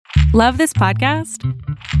Love this podcast?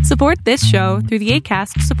 Support this show through the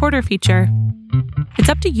Acast supporter feature. It's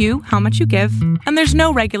up to you how much you give, and there's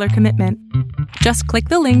no regular commitment. Just click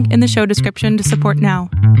the link in the show description to support now.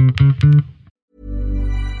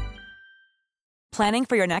 Planning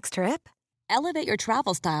for your next trip? Elevate your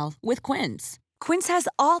travel style with Quince. Quince has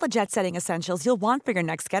all the jet-setting essentials you'll want for your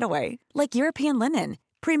next getaway, like European linen,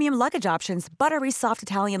 premium luggage options, buttery soft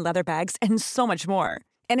Italian leather bags, and so much more.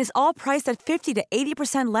 And is all priced at 50 to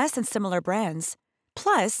 80% less than similar brands.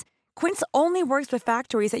 Plus, Quince only works with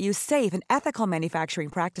factories that use safe and ethical manufacturing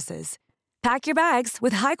practices. Pack your bags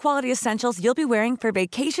with high-quality essentials you'll be wearing for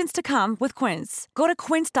vacations to come with Quince. Go to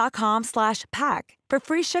quince.com/pack for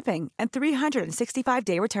free shipping and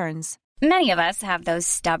 365-day returns. Many of us have those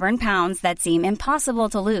stubborn pounds that seem impossible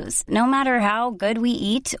to lose, no matter how good we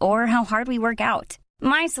eat or how hard we work out.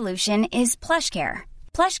 My solution is PlushCare.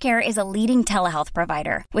 PlushCare is a leading telehealth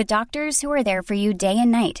provider with doctors who are there for you day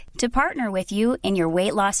and night to partner with you in your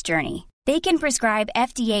weight loss journey. They can prescribe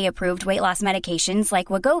FDA-approved weight loss medications like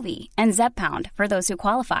Wegovy and Zepbound for those who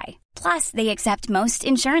qualify. Plus, they accept most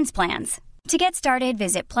insurance plans. To get started,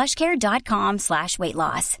 visit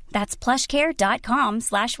plushcare.com/weightloss. That's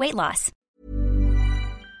plushcare.com/weightloss.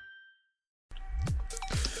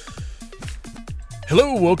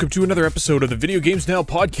 Hello, welcome to another episode of the Video Games Now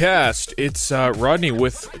podcast. It's Rodney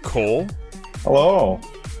with Cole. Hello.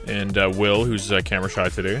 And Will, who's camera shy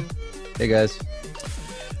today. Hey, guys.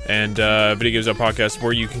 And Video Games Now podcast,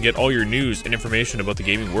 where you can get all your news and information about the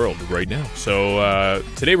gaming world right now. So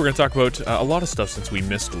today we're going to talk about a lot of stuff since we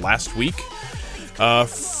missed last week. I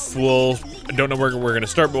don't know where we're going to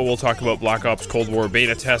start, but we'll talk about Black Ops Cold War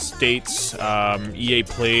beta test dates. EA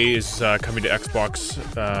Play is coming to Xbox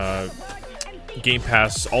Game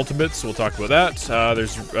Pass Ultimate, so we'll talk about that.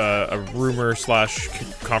 There's a rumor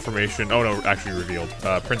 / confirmation. Oh no, actually revealed.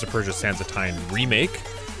 Prince of Persia: Sands of Time remake.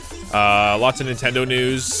 Lots of Nintendo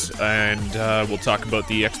news, and we'll talk about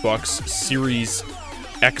the Xbox Series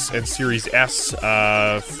X and Series S,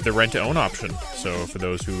 the rent-to-own option. So for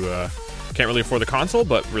those who can't really afford the console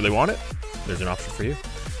but really want it, there's an option for you.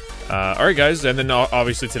 All right, guys, and then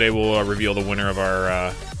obviously today we'll reveal the winner of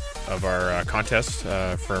our contest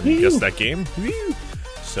from Guess That Game.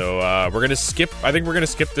 So we're gonna skip. I think we're gonna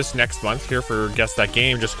skip this next month here for Guess That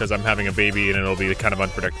Game, just because I'm having a baby and it'll be kind of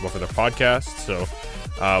unpredictable for the podcast. So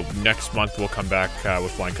next month we'll come back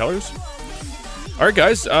with flying colors. All right,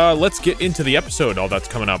 guys, let's get into the episode. All that's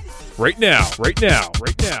coming up right now.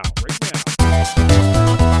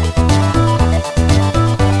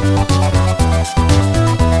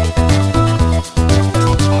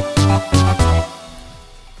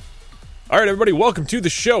 All right, everybody, welcome to the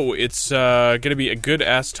show. It's going to be a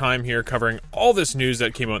good-ass time here covering all this news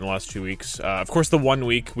that came out in the last 2 weeks. Of course, the 1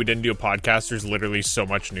 week we didn't do a podcast. There's literally so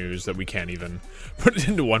much news that we can't even put it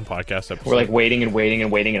into one podcast episode. We're like waiting, and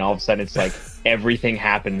all of a sudden it's like everything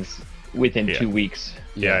happens within 2 weeks.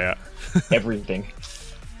 Yeah. Everything.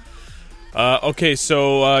 Okay,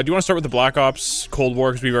 so do you want to start with the Black Ops Cold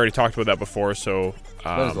War? Because we've already talked about that before, so...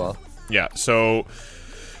 Might as well. Yeah, so...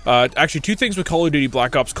 actually, two things with Call of Duty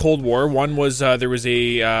Black Ops Cold War. One was there was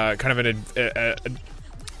a kind of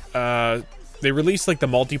they released like the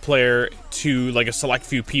multiplayer to like a select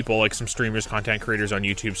few people, like some streamers, content creators on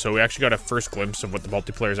YouTube. So we actually got a first glimpse of what the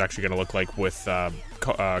multiplayer is actually going to look like with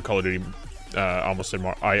Call of Duty. I almost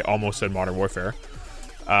said Modern Warfare.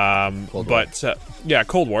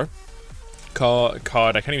 Cold War.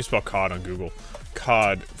 COD. I can't even spell COD on Google.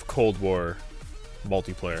 COD Cold War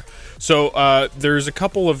multiplayer. So there's a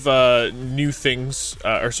couple of new things,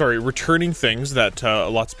 returning things that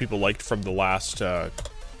lots of people liked from the last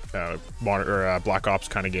Black Ops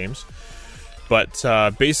kind of games. But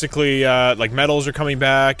basically, like medals are coming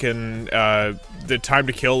back, and the time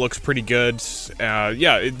to kill looks pretty good.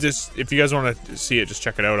 If you guys want to see it, just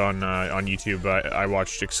check it out on YouTube. I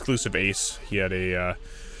watched Exclusive Ace. He had a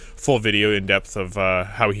full video in depth of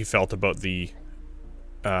how he felt about the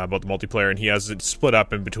multiplayer, and he has it split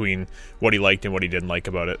up in between what he liked and what he didn't like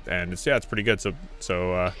about it, and it's pretty good. So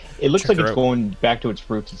it looks like it's going back to its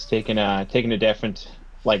roots. It's taken a different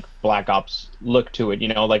like Black Ops look to it. You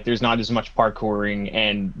know, like there's not as much parkouring,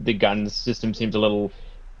 and the gun system seems a little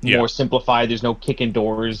more simplified. There's no kicking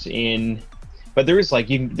doors in, but there is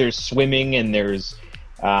there's swimming, and there's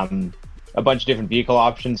a bunch of different vehicle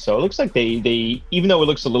options. So it looks like they even though it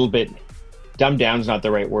looks a little bit dumbed down is not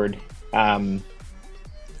the right word.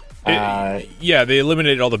 They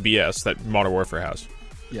eliminated all the BS that Modern Warfare has.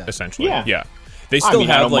 Yeah, essentially. Yeah. They still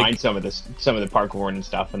have I don't mind some of the parkour and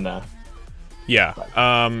stuff and the. Yeah.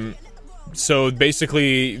 So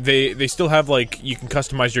basically, they still have like you can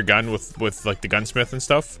customize your gun with like the gunsmith and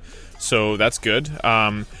stuff. So that's good.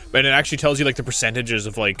 But it actually tells you like the percentages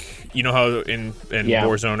of like, you know how in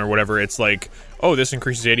Warzone or whatever it's like, oh, this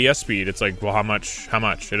increases ADS speed. It's like, well, how much?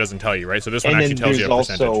 It doesn't tell you, right? So this one actually tells you a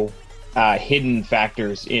percentage. And then there's also hidden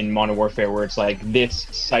factors in Modern Warfare where it's like this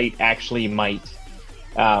sight actually might,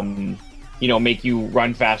 make you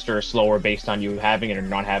run faster or slower based on you having it or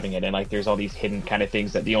not having it. And like there's all these hidden kind of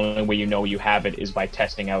things that the only way you know you have it is by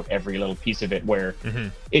testing out every little piece of it. Where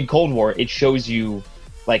in Cold War it shows you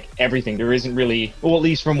like everything. There isn't really, well, at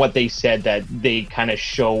least from what they said, that they kind of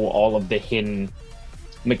show all of the hidden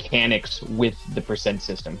mechanics with the percent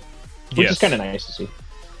system, which is kind of nice to see.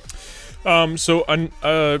 So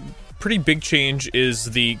a pretty big change is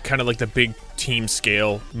the kind of like the big team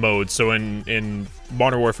scale mode. So in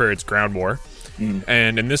Modern Warfare it's Ground War,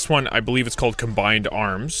 and in this one I believe it's called Combined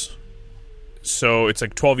Arms. So it's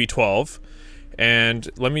like 12v12, and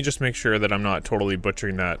let me just make sure that I'm not totally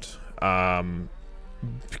butchering that.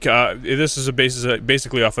 This is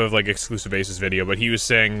basically off of like Exclusive Aces video, but he was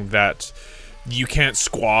saying that you can't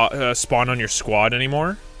spawn on your squad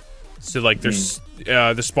anymore. So like there's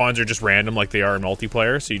the spawns are just random like they are in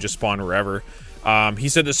multiplayer, so you just spawn wherever. He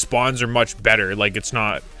said the spawns are much better. Like it's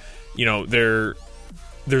not,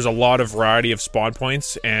 there's a lot of variety of spawn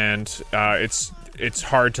points, and it's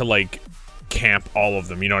hard to like camp all of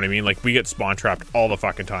them, you know what I mean? Like we get spawn trapped all the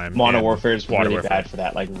fucking time. Modern Warfare is really bad for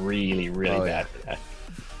that, like really bad for that.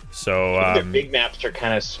 So their big maps are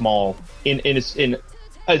kind of small in a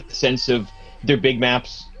sense of their big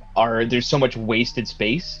maps there's so much wasted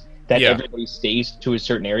space that everybody stays to a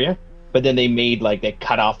certain area, but then they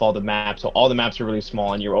cut off all the maps, so all the maps are really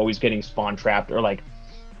small and you're always getting spawn trapped or like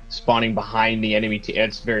spawning behind the enemy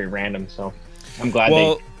it's very random. So I'm glad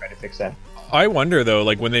they try to fix that. I wonder though,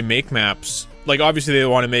 like when they make maps, like obviously they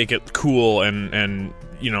want to make it cool and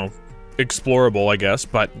explorable, I guess,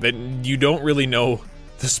 but then you don't really know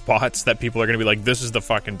the spots that people are going to be like, this is the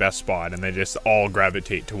fucking best spot, and they just all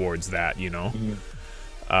gravitate towards that,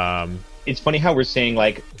 It's funny how we're saying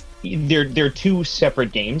like they're two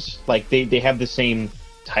separate games, like they have the same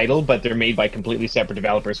title but they're made by completely separate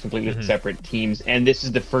developers, completely separate teams, and this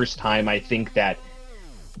is the first time I think that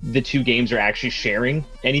the two games are actually sharing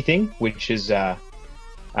anything, which is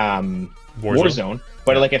Warzone.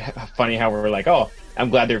 But like it's funny how we're like, oh, I'm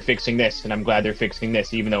glad they're fixing this, and I'm glad they're fixing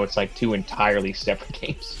this, even though it's like two entirely separate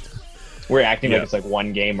games. We're acting like it's like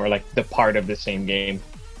one game or like the part of the same game.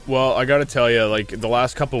 Well, I gotta tell you, like the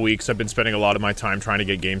last couple weeks, I've been spending a lot of my time trying to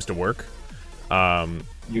get games to work.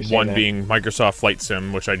 One being Microsoft Flight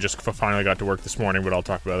Sim, which I just finally got to work this morning, but I'll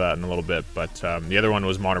talk about that in a little bit. But the other one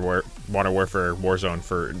was Modern Warfare Warzone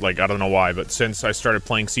for, like, I don't know why, but since I started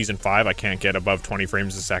playing Season 5, I can't get above 20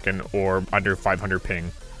 frames a second or under 500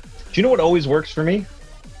 ping. Do you know what always works for me? Do you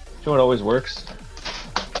know what always works?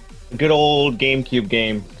 A good old GameCube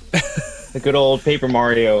game. A good old Paper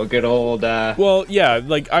Mario. A good old... Well, yeah,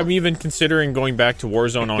 like, I'm even considering going back to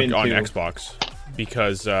Warzone on Xbox.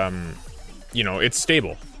 Because, it's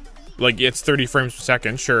stable. Like, it's 30 frames per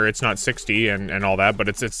second. Sure, it's not 60 and all that, but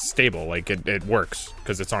it's stable. Like, it works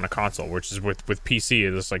because it's on a console, which is with PC,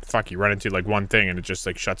 it's just like, fuck, you run into, like, one thing and it just,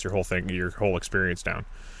 like, shuts your whole experience down.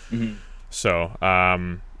 Mm-hmm. So,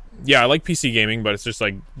 yeah, I like PC gaming, but it's just,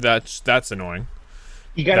 like, that's annoying.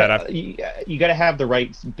 You gotta have the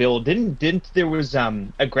right build. Didn't there was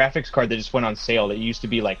a graphics card that just went on sale that used to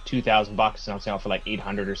be like $2,000 and on sale for like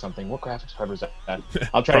 $800 or something. What graphics card was that?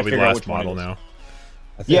 I'll try to figure out which model now.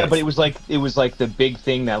 Yeah, but it was like the big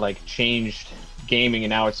thing that like changed gaming, and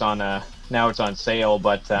now it's on sale.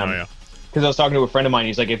 But because I was talking to a friend of mine,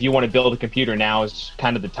 he's like, if you want to build a computer, now is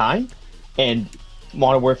kind of the time. And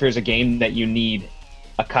Modern Warfare is a game that you need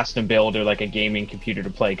a custom build or like a gaming computer to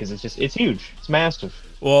play, because it's huge, it's massive.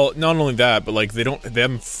 Well, not only that, but like they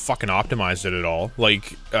haven't fucking optimized it at all.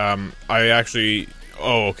 Like I'll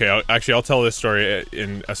tell this story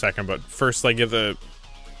in a second, but first, like,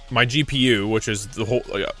 my GPU, which is the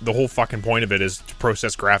whole fucking point of it, is to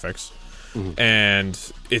process graphics. Mm-hmm.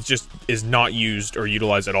 And it just is not used or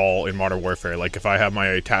utilized at all in Modern Warfare. Like, if I have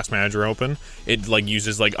my task manager open, it like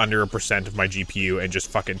uses like under 1% of my GPU and just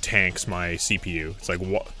fucking tanks my CPU. It's like,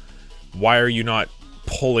 why are you not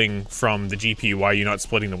pulling from the GPU? Why are you not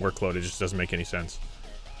splitting the workload? It just doesn't make any sense.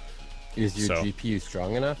 Is your GPU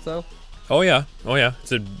strong enough though? Oh yeah.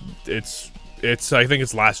 It's I think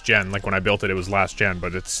it's last gen. Like when I built it was last gen,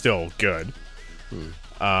 but it's still good.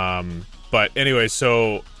 But anyway,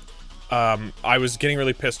 so I was getting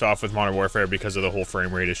really pissed off with Modern Warfare because of the whole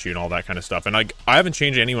frame rate issue and all that kind of stuff. And I haven't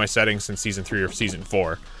changed any of my settings since Season 3 or Season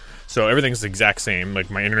 4. So everything's the exact same. Like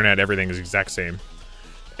my internet, everything is the exact same.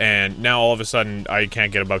 and now all of a sudden I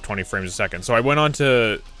can't get above 20 frames a second. So I went on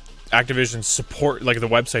to Activision support, like the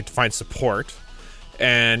website, to find support,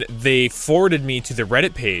 and they forwarded me to the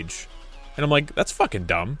Reddit page, and I'm like, that's fucking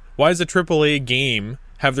dumb. Why does a AAA game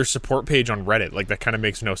have their support page on Reddit? Like, that kind of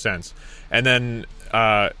makes no sense. And then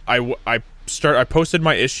I posted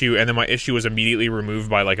my issue, and then my issue was immediately removed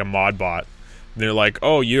by like a mod bot. And they're like,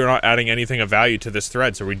 oh, you're not adding anything of value to this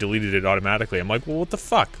thread, so we deleted it automatically. I'm like, well, what the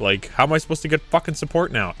fuck? Like, how am I supposed to get fucking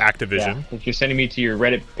support now, Activision? Yeah, if you're sending me to your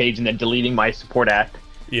Reddit page and then deleting my support act.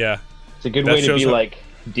 Yeah. It's a good way to be like,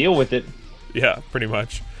 deal with it. Yeah, pretty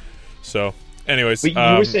much. So, anyways. But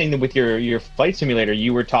you were saying that with your flight simulator,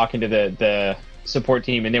 you were talking to the support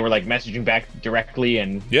team, and they were like messaging back directly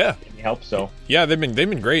and help. So yeah, they've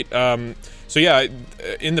been great. So yeah,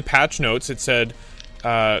 in the patch notes it said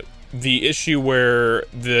the issue where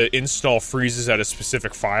the install freezes at a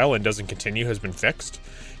specific file and doesn't continue has been fixed.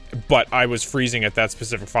 But I was freezing at that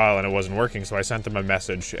specific file and it wasn't working, so I sent them a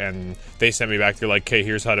message and they sent me back. They're like, "Okay,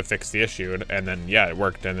 here's how to fix the issue," and then it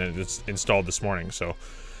worked, and then it's installed this morning. So.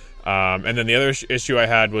 And then the other issue I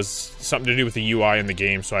had was something to do with the UI in the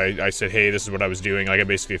game. So I said, hey, this is what I was doing. Like, I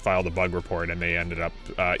basically filed a bug report, and they ended up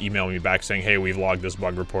emailing me back saying, hey, we've logged this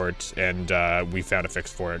bug report, and we found a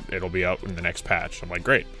fix for it. It'll be out in the next patch. I'm like,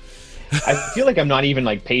 great. I feel like I'm not even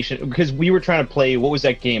like patient, because we were trying to play, what was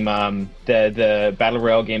that game? The Battle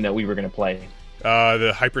Royale game that we were going to play.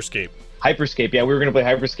 The Hyperscape. Hyperscape, yeah, we were going to play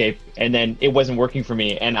Hyperscape, and then it wasn't working for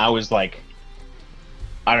me, and I was like,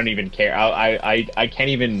 I don't even care. I can't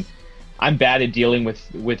even. I'm bad at dealing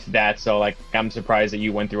with that, so like I'm surprised that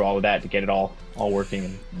you went through all of that to get it all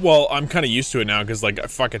working. Well, I'm kind of used to it now because like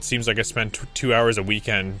fuck, it seems like I spend 2 hours a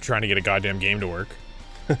weekend trying to get a goddamn game to work.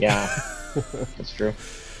 Yeah, that's true.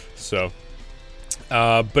 So,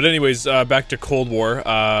 but anyways, back to Cold War.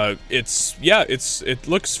 It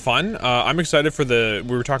looks fun. I'm excited for we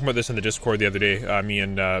were talking about this in the Discord the other day, me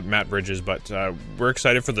and Matt Bridges, but we're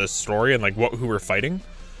excited for the story and like who we're fighting.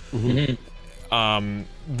 Mm-hmm.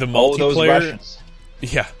 The multiplayer. Those Russians.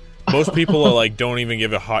 Yeah, most people are like don't even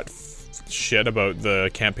give a hot shit about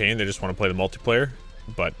the campaign. They just want to play the multiplayer.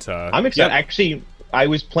 But I'm excited. Yeah. Actually, I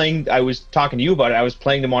was talking to you about it. I was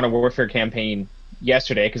playing the Modern Warfare campaign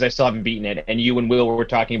yesterday because I still haven't beaten it, and you and Will were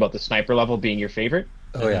talking about the sniper level being your favorite.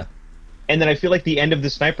 Oh yeah. And then I feel like the end of the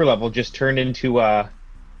sniper level just turned into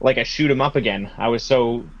like a shoot 'em up again. I was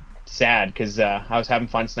so sad because I was having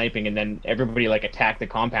fun sniping, and then everybody like attacked the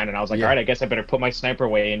compound, and I was like, all right, I guess I better put my sniper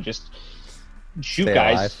away and just shoot Stay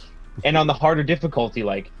guys alive. And on the harder difficulty,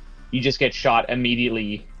 like you just get shot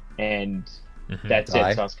immediately and that's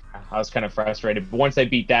it. So I was kind of frustrated, but once I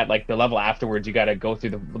beat that, like the level afterwards, you got to go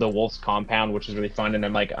through the wolf's compound, which is really fun, and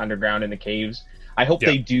then like underground in the caves. I hope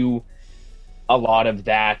they do a lot of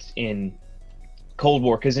that in Cold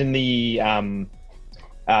War, because in the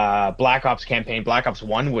Black Ops campaign, Black Ops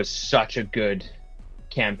 1 was such a good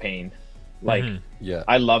campaign. Like,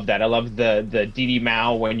 I love that. I love the DD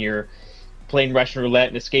Mao when you're playing Russian roulette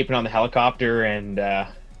and escaping on the helicopter, and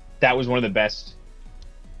that was one of the best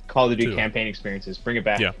Call of Duty campaign experiences. Bring it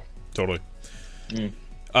back. Yeah, totally.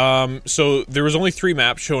 So there was only 3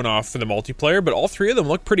 maps shown off for the multiplayer, but all 3 of them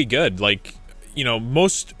look pretty good. Like, you know,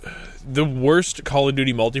 the worst Call of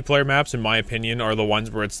Duty multiplayer maps, in my opinion, are the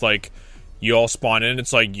ones where it's like, you all spawn in,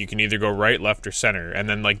 it's like you can either go right, left, or center, and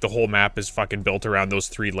then like the whole map is fucking built around those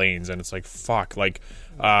 3 lanes, and it's like fuck. Like,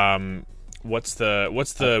 what's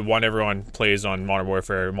the one everyone plays on Modern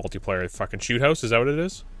Warfare multiplayer? Fucking Shoot House, is that what it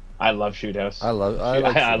is? I love Shoot House. I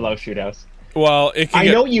love Shoot House. Well, I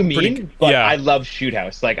know what you mean, but I love Shoot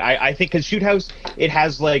House. Like I think because Shoot House, it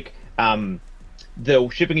has like the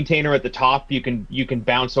shipping container at the top, you can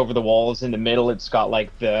bounce over the walls. In the middle, it's got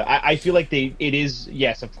like I feel like it is,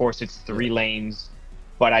 yes, of course it's 3 lanes,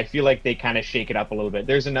 but I feel like they kind of shake it up a little bit.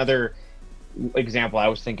 There's another example I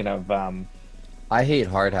was thinking of. I hate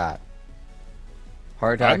Hard Hat.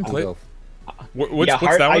 Hard Hat can go. What's that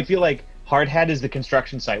one? I feel like Hard Hat is the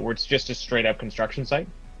construction site where it's just a straight up construction site.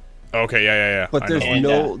 Okay, yeah. But there's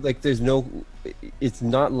it's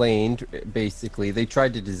not laned, basically. They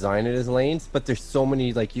tried to design it as lanes, but there's so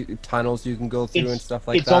many tunnels you can go through and stuff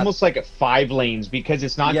like that. It's almost like 5 lanes, because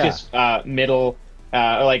it's not just middle,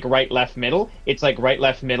 like right, left, middle. It's like right,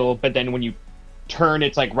 left, middle, but then when you turn,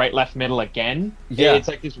 it's like right, left, middle again. Yeah. It's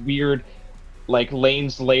like this weird, like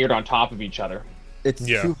lanes layered on top of each other. It's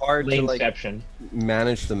too hard Laneception. to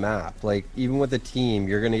manage the map. Like, even with a team,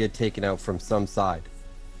 you're going to get taken out from some side.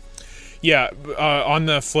 Yeah, on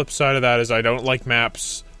the flip side of that is I don't like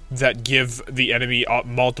maps that give the enemy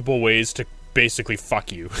multiple ways to basically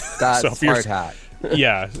fuck you. That's so Hard Hat.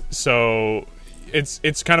 Yeah, so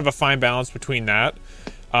it's kind of a fine balance between that.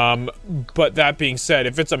 But that being said,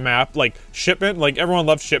 if it's a map like Shipment, like everyone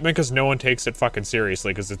loves Shipment because no one takes it fucking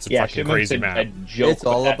seriously because it's a fucking crazy map. A joke, it's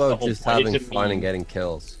all about just having it's fun and getting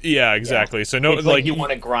kills. Yeah, exactly. Yeah. So no, it's like you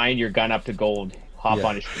want to grind your gun up to gold, hop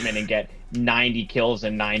on a Shipment and get 90 kills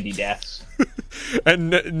and 90 deaths. And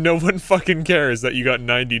no one fucking cares that you got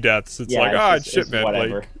 90 deaths. It's it's Shipment.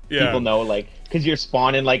 Whatever. Like, yeah. People know, like, because you're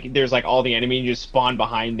spawning, like, there's like all the enemy, and you just spawn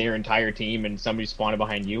behind their entire team, and somebody's spawning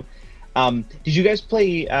behind you. Did you guys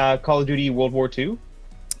play Call of Duty World War II?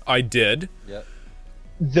 I did. Yep.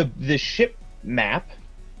 The ship map,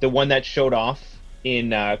 the one that showed off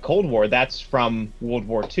in Cold War, that's from World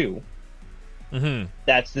War II. Mm-hmm.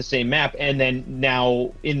 That's the same map, and then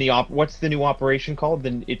now in the what's the new operation called?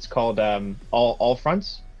 Then it's called All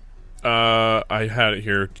Fronts. I had it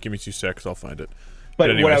here. Give me 2 seconds. I'll find it.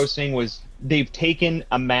 But what I was saying was they've taken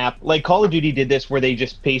a map, like Call of Duty did this, where they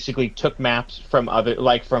just basically took maps from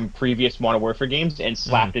from previous Modern Warfare games and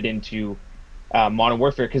slapped it into Modern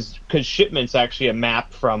Warfare, because Shipment's actually a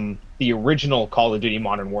map from the original Call of Duty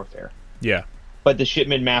Modern Warfare. Yeah. But the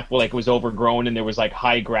Shipment map was overgrown, and there was like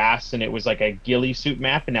high grass, and it was like a ghillie suit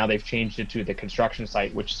map, and now they've changed it to the construction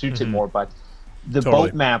site, which suits it more. But the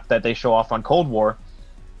boat map that they show off on Cold War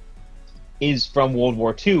is from World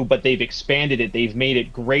War II, but they've expanded it. They've made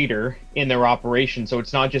it greater in their operation, so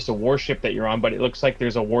it's not just a warship that you're on, but it looks like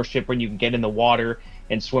there's a warship when you can get in the water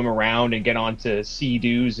and swim around and get onto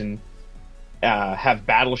sea-doos and have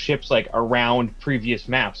battleships like around previous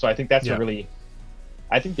maps. So I think that's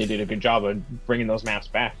I think they did a good job of bringing those maps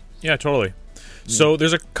back. Yeah, totally. So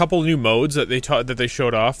there's a couple new modes that they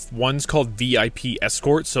showed off. One's called VIP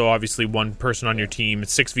Escort. So obviously one person on your team,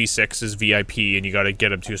 6v6 is VIP, and you got to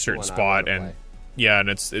get up to a certain spot, and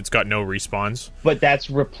it's got no respawns. But that's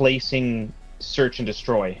replacing Search and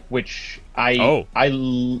Destroy, which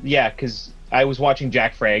because I was watching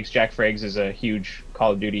Jack Frags. Jack Frags is a huge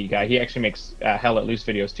Call of Duty guy. He actually makes Hell Let Loose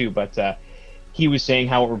videos too, but he was saying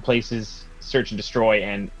how it replaces Search and Destroy,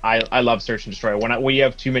 and I love Search and Destroy. When we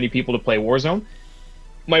have too many people to play Warzone,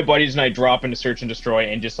 my buddies and I drop into Search and Destroy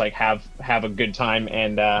and just like have a good time.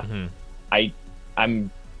 And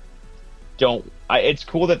it's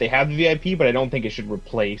cool that they have the VIP, but I don't think it should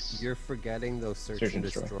replace. You're forgetting though. Search and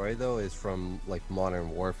Destroy though is from like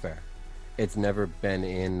Modern Warfare. It's never been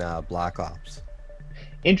in Black Ops.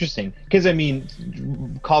 Interesting, because I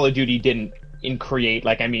mean, Call of Duty didn't create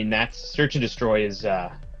that's Search and Destroy is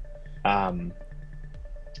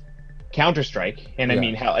Counter-Strike, and I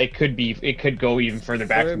mean, hell, it could go even further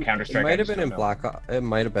back from Counter-Strike. It might have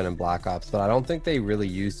been in Black Ops, but I don't think they really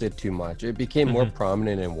used it too much. It became more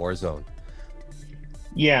prominent in Warzone.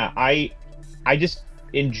 Yeah, I just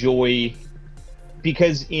enjoy,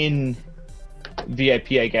 because in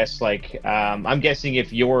VIP, I guess, I'm guessing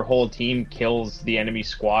if your whole team kills the enemy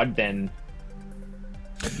squad, then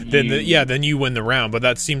you win the round, but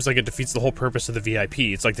that seems like it defeats the whole purpose of the VIP.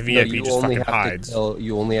 It's like the VIP just fucking hides.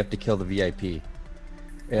 You only have to kill the VIP.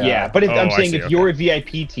 Yeah, but I'm saying if your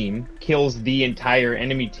VIP team kills the entire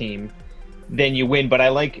enemy team, then you win. But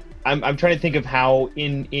I'm trying to think of how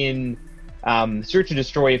in Search and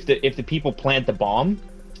Destroy, if the people plant the bomb,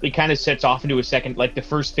 it kind of sets off into a second. Like the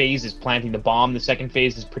first phase is planting the bomb, the second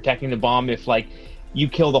phase is protecting the bomb. If you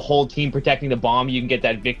kill the whole team protecting the bomb, you can get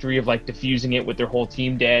that victory of defusing it with their whole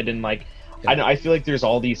team dead, and I feel like there's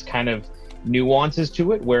all these kind of nuances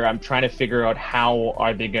to it where I'm trying to figure out how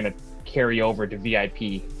are they going to carry over to VIP.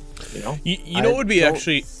 You know what would be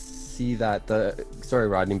actually see that sorry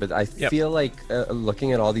Rodney, but I feel like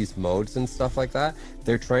looking at all these modes and stuff like that,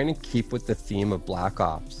 they're trying to keep with the theme of Black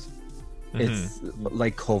Ops. It's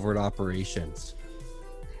like covert operations.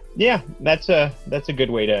 Yeah, that's a good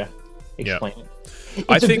way to explain it.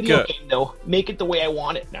 It's a video game, though. Make it the way I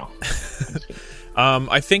want it now.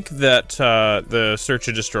 I think that the Search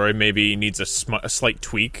and Destroy maybe needs a slight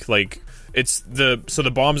tweak.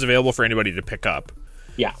 The bomb's available for anybody to pick up.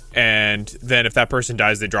 Yeah. And then if that person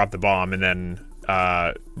dies, they drop the bomb, and then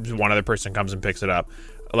one other person comes and picks it up.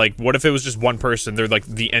 What if it was just one person? They're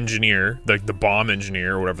the engineer, the bomb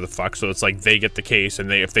engineer, or whatever the fuck. So it's they get the case, and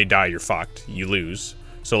if they die, you're fucked. You lose.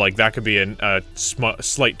 So that could be a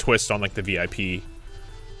slight twist on the VIP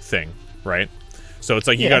thing, right? So it's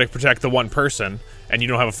you got to protect the one person, and you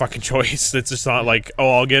don't have a fucking choice. It's just not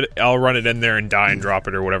I'll run it in there and die and drop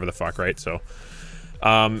it or whatever the fuck, right? So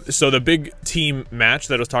the big team match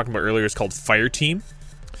that I was talking about earlier is called Fire Team.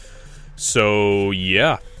 So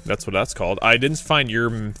yeah, that's what that's called. I didn't find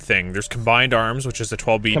your thing. There's Combined Arms, which is a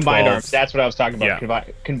 12v12. Combined Arms, that's what I was talking about. Yeah.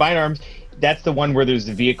 Combined Arms, that's the one where there's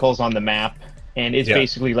the vehicles on the map, and it's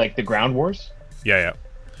basically the Ground Wars. Yeah.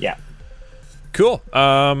 Yeah. Cool.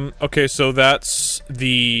 Okay, so that's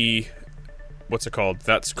the what's it called?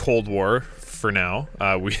 That's Cold War for now.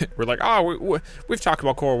 We're like, we've talked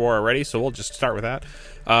about Cold War already, so we'll just start with that.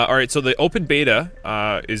 All right, so the open beta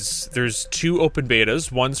there's 2 open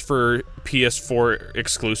betas. One's for PS4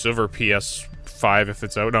 exclusive or PS5 if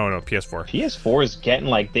it's out. No, PS4. PS4 is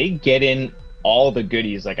getting they get in all the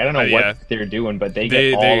goodies. I don't know what they're doing, but they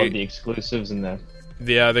get all of the exclusives and the.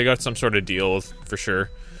 Yeah, they got some sort of deal for sure.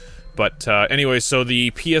 But anyway, so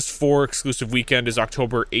the PS4 exclusive weekend is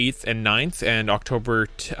October 8th and 9th and October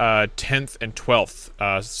 10th and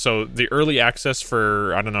 12th. So the early access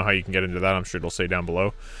for, I don't know how you can get into that. I'm sure it'll say down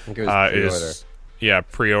below. I think it was pre-order.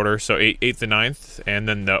 Pre-order. So 8th and 9th. And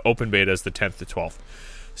then the open beta is the 10th to 12th.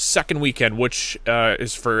 Second weekend, which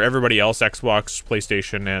is for everybody else, Xbox,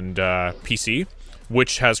 PlayStation, and PC,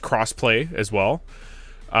 which has cross-play as well.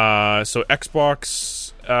 So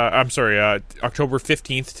Xbox... October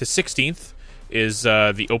 15th to 16th is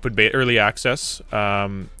the open beta early access,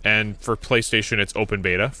 and for PlayStation it's open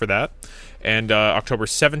beta for that, and October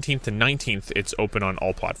 17th to 19th it's open on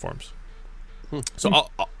all platforms. So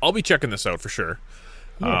I'll be checking this out for sure.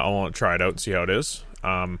 I want to try it out and see how it is.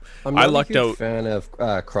 I'm not a huge fan of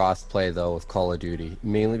cross-play though with Call of Duty,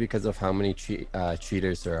 mainly because of how many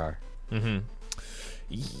cheaters there are. Mm-hmm.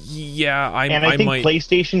 Yeah, I think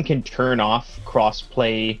PlayStation can turn off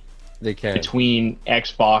cross-play. They can between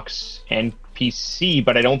Xbox and PC,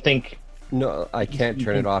 but I don't think. No, I can't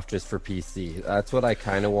turn it off just for PC. That's what I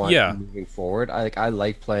kind of want moving forward. I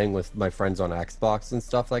like playing with my friends on Xbox and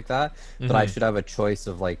stuff like that, but I should have a choice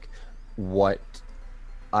of what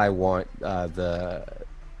I want the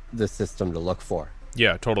system to look for.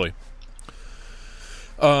 Yeah, totally.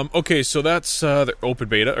 Okay, so that's the open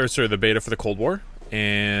beta, the beta for the Cold War.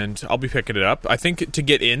 And I'll be picking it up. I think to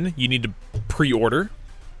get in, you need to pre-order.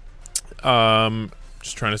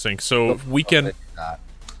 Just trying to think. So weekend,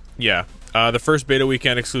 the first beta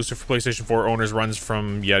weekend exclusive for PlayStation 4 owners runs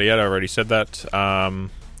from yada yada. I already said that.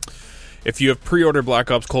 If you have pre-ordered Black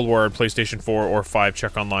Ops Cold War on PlayStation 4 or 5,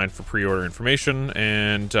 check online for pre-order information.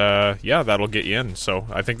 And that'll get you in. So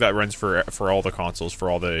I think that runs for all the consoles for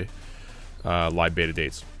all the live beta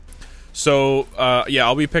dates. So,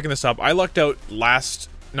 I'll be picking this up. I lucked out last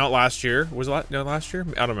year. Was it last year?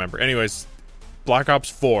 I don't remember. Anyways, Black Ops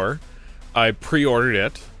 4, I pre-ordered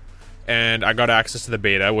it, and I got access to the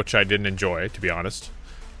beta, which I didn't enjoy, to be honest.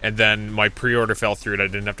 And then my pre-order fell through, and I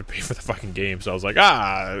didn't have to pay for the fucking game. So I was like,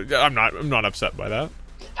 I'm not upset by that.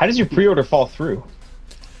 How does your pre-order fall through?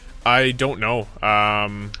 I don't know.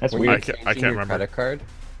 That's weird. I can't remember. Credit card?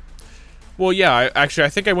 Well, yeah. I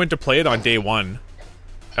think I went to play it on day one.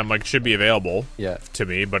 I'm like, it should be available to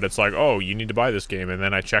me, but it's like, oh, you need to buy this game. And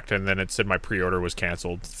then I checked, and then it said my pre-order was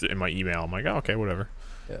canceled in my email. I'm like, oh, okay, whatever.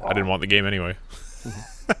 Yeah. I didn't want the game anyway.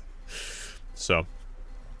 So,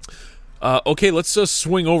 okay, let's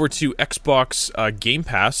swing over to Xbox Game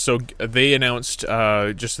Pass. So they announced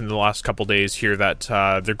just in the last couple days here that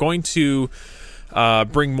they're going to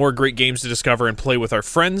bring more great games to discover and play with our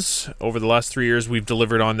friends. Over the last 3 years, we've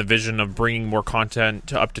delivered on the vision of bringing more content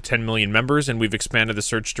to up to 10 million members, and we've expanded the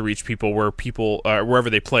search to reach people wherever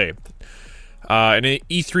they play. In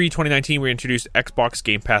E3 2019, we introduced Xbox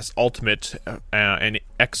Game Pass Ultimate and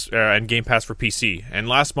Game Pass for PC. And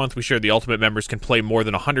last month, we shared the Ultimate members can play more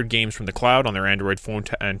than 100 games from the cloud on their Android phone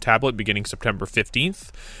and tablet beginning September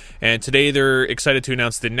 15th. And today they're excited to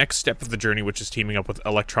announce the next step of the journey, which is teaming up with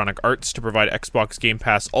Electronic Arts to provide Xbox Game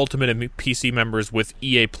Pass Ultimate and PC members with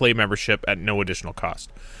EA Play membership at no additional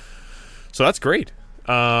cost. So that's great.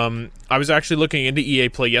 I was actually looking into EA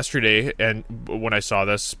Play yesterday, and when I saw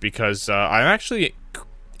this, because I'm actually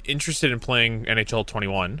interested in playing NHL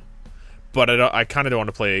 21, but I kind of don't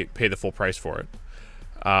want to pay the full price for it.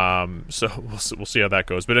 So we'll see how that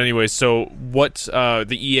goes. But anyway, so what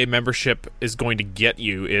the EA membership is going to get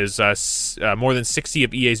you is more than 60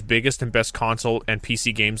 of EA's biggest and best console and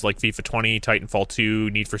PC games like FIFA 20, Titanfall 2,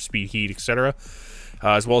 Need for Speed Heat, etc.,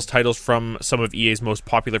 as well as titles from some of EA's most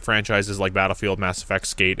popular franchises like Battlefield, Mass Effect,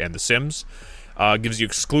 Skate, and The Sims. Gives you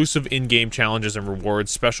exclusive in-game challenges and rewards,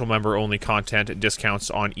 special member-only content, discounts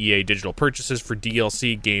on EA digital purchases for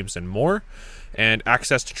DLC, games, and more, and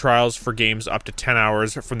access to trials for games up to 10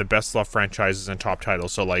 hours from the best-loved franchises and top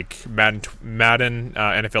titles. So like Madden,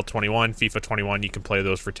 NFL 21, FIFA 21, you can play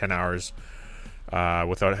those for 10 hours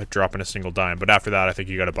without dropping a single dime. But after that, I think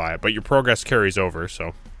you got to buy it. But your progress carries over,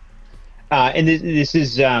 so... and this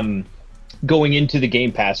is going into the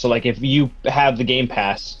Game Pass. So like if you have the Game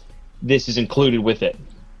Pass, this is included with it.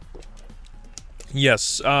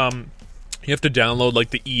 Yes. You have to download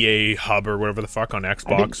like the EA Hub or whatever the fuck on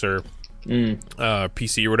Xbox or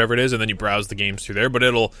PC or whatever it is, and then you browse the games through there. But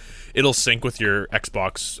it'll sync with your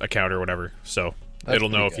Xbox account or whatever. So it'll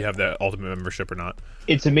know if you have that Ultimate membership or not.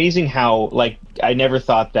 It's amazing how, like, I never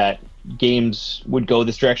thought that games would go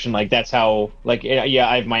this direction. Like, that's how, like, yeah,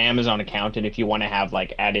 I have my Amazon account, and if you want to have,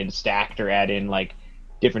 like, add in Stacked or add in, like,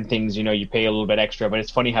 different things, you know, you pay a little bit extra. But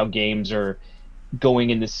it's funny how games are going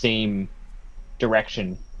in the same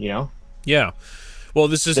direction, you know? Yeah. Well,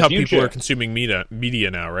 this is how people are consuming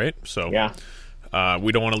media now, right? So yeah.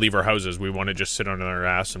 We don't want to leave our houses. We want to just sit on our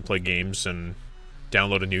ass and play games and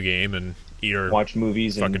download a new game and eat our watch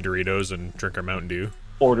movies, fucking Doritos, and drink our Mountain Dew.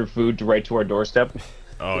 Order food right to our doorstep.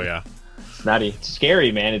 Oh yeah, it's nutty. It's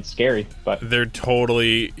scary, man. It's scary, but they're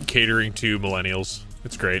totally catering to millennials.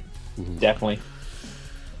 It's great. Definitely.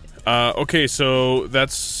 Okay, so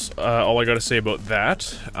that's all I got to say about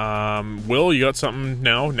that. Will, you got something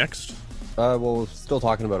next? Well, we're still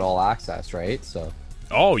talking about All Access, right? So.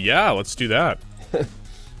 Oh yeah, let's do that.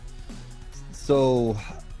 So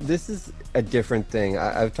this is a different thing.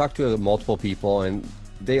 I've talked to multiple people, and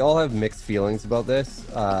they all have mixed feelings about this.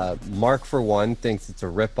 Mark, for one, thinks it's a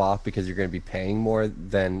rip-off because you're going to be paying more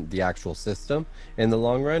than the actual system in the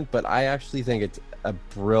long run. But I actually think it's a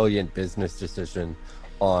brilliant business decision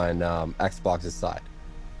on Xbox's side.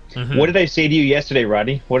 Mm-hmm. What did I say to you yesterday,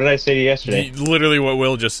 Rodney? What did I say to you yesterday? Literally what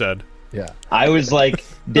Will just said. Yeah. I was like,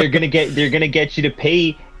 they're gonna get you to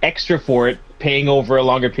pay extra for it, paying over a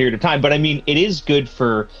longer period of time. But I mean, it is good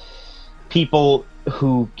for people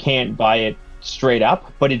who can't buy it straight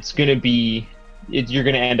up, but it's gonna be, you're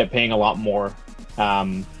gonna end up paying a lot more.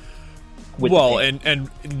 And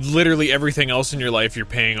literally everything else in your life, you're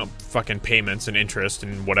paying fucking payments and interest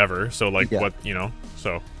and whatever. So like, what, you know,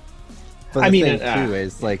 so. But the thing too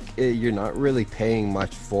is, like, you're not really paying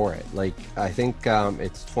much for it. Like, I think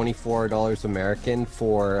it's $24 American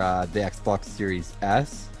for the Xbox Series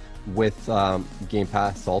S with Game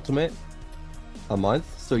Pass Ultimate a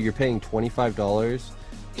month. So you're paying $25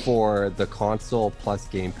 for the console plus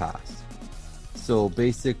Game Pass. So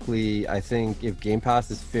basically, I think if Game Pass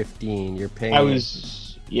is $15, you're paying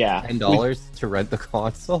 $10 to rent the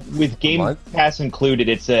console. With Game Pass included,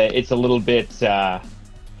 it's a little bit.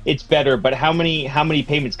 It's better, but how many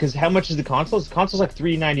payments? Because how much is the console? The console's like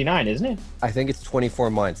 $399, isn't it? I think it's 24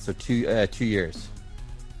 months, so 2 years.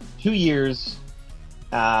 2 years,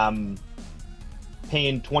 paying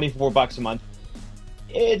 $24 a month.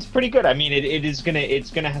 It's pretty good. I mean, it's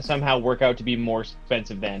gonna somehow work out to be more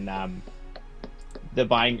expensive than the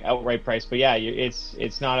buying outright price. But yeah,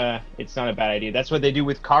 it's not a bad idea. That's what they do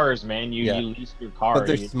with cars, man. You lease your car. But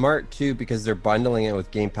they're smart too, because they're bundling it with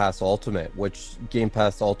Game Pass Ultimate, which Game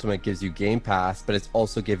Pass Ultimate gives you Game Pass, but it's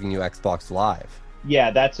also giving you Xbox Live.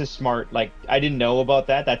 Yeah, that's a smart. Like, I didn't know about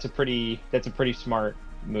that. That's a pretty smart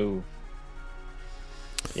move.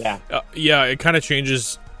 Yeah. Yeah, it kind of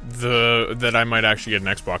changes that I might actually get an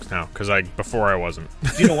Xbox now, because before I wasn't.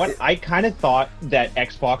 You know what? I kind of thought that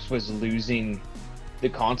Xbox was losing the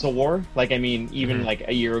console war. Like, I mean, even like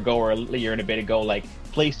a year ago or a year and a bit ago, like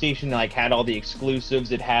PlayStation like had all the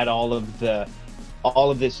exclusives, it had all of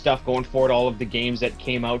this stuff going for it, all of the games that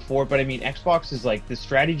came out for it. But I mean, Xbox is like, the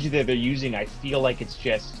strategy that they're using, I feel like it's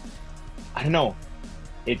just, I don't know,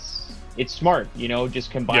 it's smart, you know, just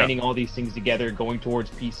combining all these things together, going towards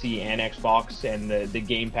PC and Xbox, and the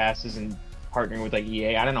Game Passes, and partnering with like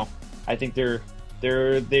EA. I don't know, I think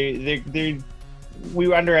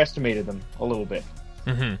we underestimated them a little bit.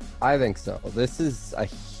 Mm-hmm. I think so. This is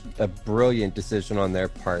a brilliant decision on their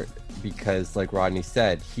part, because like Rodney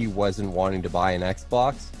said, he wasn't wanting to buy an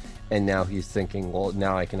Xbox, and now he's thinking, well,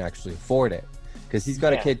 now I can actually afford it, because he's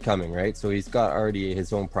got a kid coming, right? So he's got already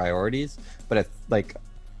his own priorities. But if, like,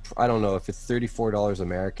 I don't know, if it's $34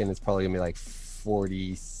 American, it's probably gonna be like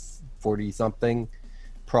 40 something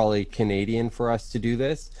probably Canadian for us to do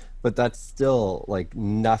this. But that's still like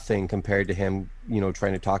nothing compared to him, you know,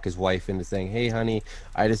 trying to talk his wife into saying, hey, honey,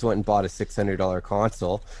 I just went and bought a $600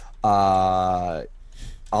 console. I'll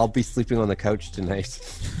be sleeping on the couch tonight.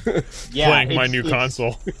 Playing my new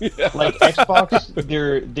console. Like,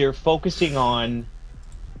 Xbox, they're focusing on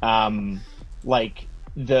like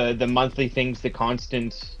the monthly things, the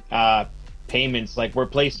constant payments, like where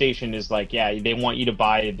PlayStation is like, yeah, they want you to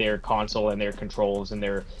buy their console and their controls and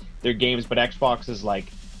their games, but Xbox is like,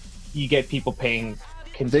 you get people paying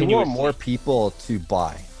continuously. They want more people to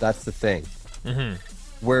buy. That's the thing. Mm-hmm.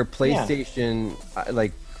 Where PlayStation,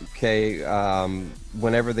 like, okay,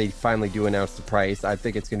 whenever they finally do announce the price, I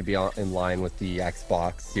think it's going to be in line with the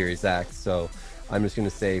Xbox Series X. So I'm just going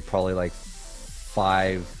to say probably like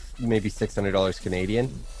maybe $600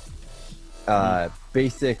 Canadian.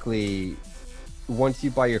 Basically, once you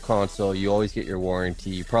buy your console, you always get your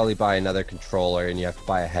warranty. You probably buy another controller, and you have to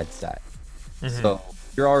buy a headset. Mm-hmm. So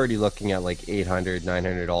you're already looking at like $800,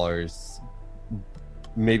 $900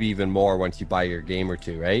 maybe even more once you buy your game or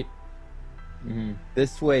two, right? Mm-hmm.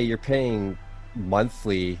 This way you're paying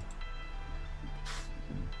monthly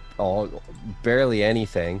barely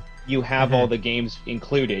anything. You have all the games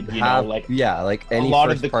included, any a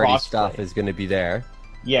lot of the party stuff is going to be there.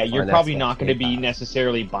 Yeah, you're probably not going to be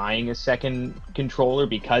necessarily buying a second controller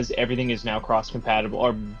because everything is now cross-compatible,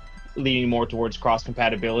 or leaning more towards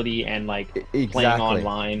cross-compatibility and playing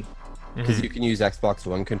online. Because you can use Xbox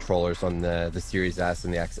One controllers on the Series S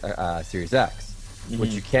and the Series X,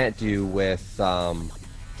 which you can't do with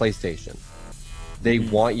PlayStation. They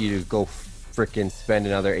want you to go frickin' spend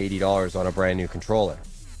another $80 on a brand new controller.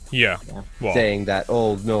 Yeah. Well, saying that,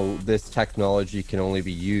 oh no, this technology can only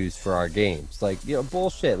be used for our games.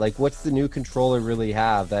 Bullshit. What's the new controller really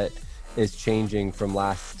have that is changing from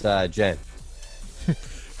last gen?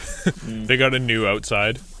 They got a new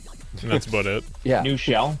outside, and that's about it. Yeah. New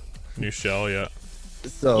shell, yeah.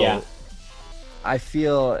 So, I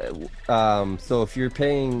feel, so if you're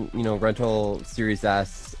paying, rental Series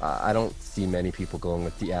S, I don't see many people going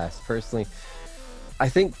with the S. Personally, I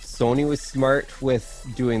think Sony was smart with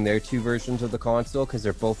doing their two versions of the console because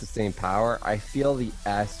they're both the same power. I feel the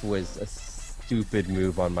S was a stupid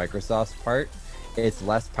move on Microsoft's part. It's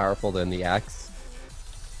less powerful than the X,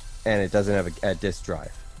 and it doesn't have a disk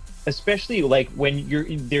drive. Especially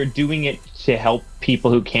when they're doing it to help people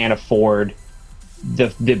who can't afford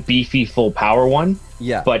the beefy full power one.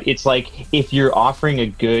 Yeah. But it's if you're offering a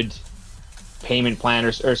good payment plan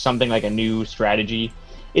or something like a new strategy.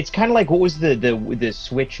 It's kind of like, what was the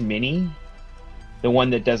Switch Mini? The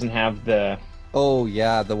one that doesn't have the... Oh,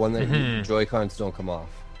 yeah, the one that Joy-Cons don't come off.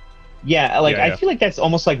 Yeah, I feel like that's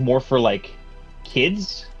almost more for,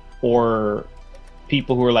 kids or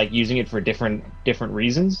people who are, using it for different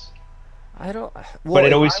reasons. I don't... Well, but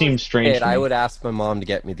it always seems strange to me. I would ask my mom to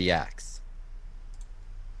get me the X.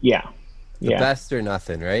 Yeah. The best or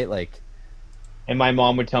nothing, right? And my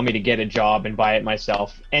mom would tell me to get a job and buy it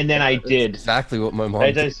myself. And then I did. Exactly what my mom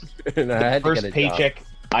did. The first paycheck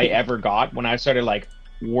I ever got when I started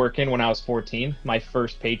working when I was 14, my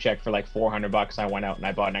first paycheck for $400, I went out and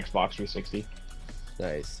I bought an Xbox 360.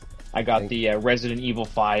 Nice. I got the Resident Evil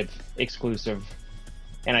 5 exclusive,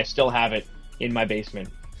 and I still have it in my basement.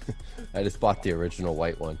 I just bought the original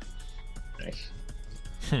white one.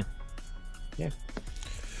 Nice. Yeah.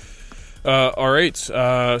 All right,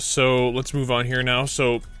 so let's move on here now.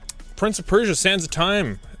 So, Prince of Persia: Sands of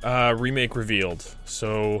Time remake revealed.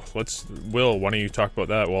 So Will, why don't you talk about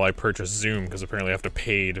that while I purchase Zoom, because apparently I have to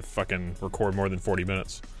pay to fucking record more than 40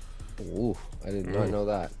 minutes. Ooh, I did not know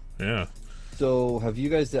that. Yeah. So, have you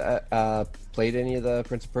guys played any of the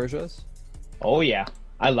Prince of Persias? Oh yeah,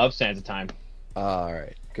 I love Sands of Time. All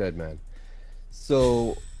right, good man.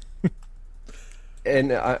 So.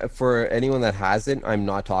 And for anyone that hasn't, I'm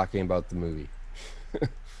not talking about the movie.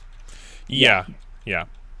 Yeah.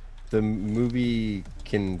 The movie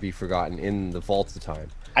can be forgotten in the vaults of time.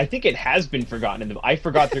 I think it has been forgotten. I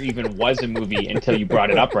forgot there even was a movie until you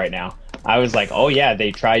brought it up right now. I was like, oh yeah,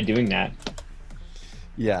 they tried doing that.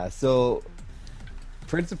 Yeah, so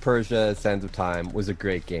Prince of Persia: Sands of Time was a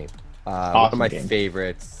great game. Awesome one of my game.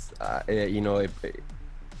 Favorites. It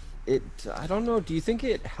I don't know. Do you think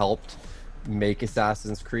it helped make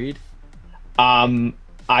Assassin's Creed? I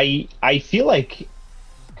feel like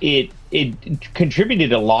it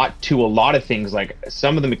contributed a lot to a lot of things,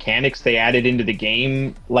 some of the mechanics they added into the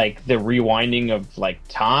game, the rewinding of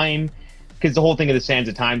time, because the whole thing of the Sands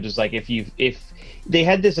of Time was if they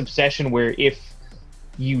had this obsession where if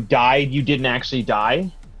you died, you didn't actually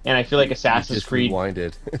die, and I feel like Assassin's Creed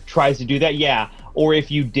rewinded. tries to do that, or if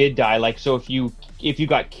you did die, so if you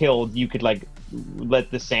got killed, you could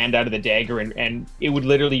let the sand out of the dagger and it would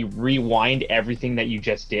literally rewind everything that you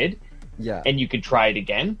just did. Yeah. And you could try it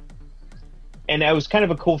again. And that was kind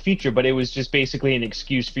of a cool feature, but it was just basically an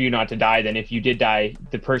excuse for you not to die. Then if you did die,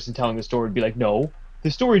 the person telling the story would be like, no,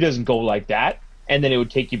 the story doesn't go like that. And then it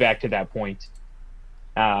would take you back to that point.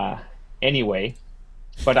 Anyway,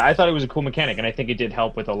 but I thought it was a cool mechanic, and I think it did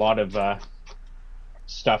help with a lot of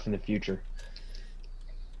stuff in the future.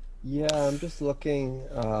 Yeah, I'm just looking.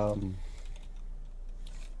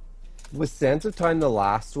 Was Sands of Time the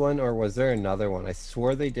last one, or was there another one? I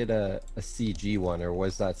swore they did a CG one, or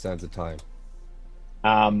was that Sands of Time?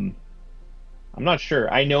 I'm not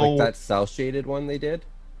sure. I know that cell shaded one they did.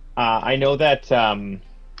 I know that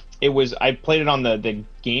it was. I played it on the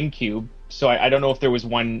GameCube, so I don't know if there was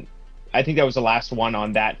one. I think that was the last one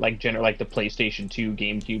on that the PlayStation 2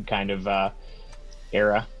 GameCube kind of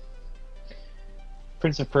era.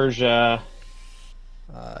 Prince of Persia.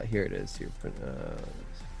 Here it is. Here.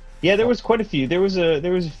 Yeah, there was quite a few. There was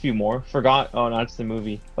a few more. Oh, no, it's the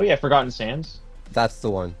movie. Oh yeah, Forgotten Sands. That's the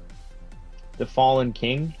one. The Fallen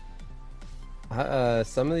King.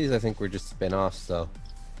 Some of these I think were just spin-offs, though.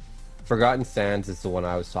 Forgotten Sands is the one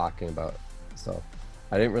I was talking about. So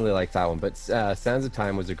I didn't really like that one, but Sands of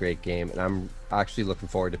Time was a great game, and I'm actually looking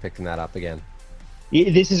forward to picking that up again.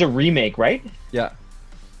 This is a remake, right? Yeah.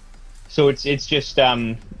 So it's just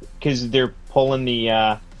because they're pulling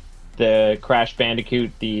the Crash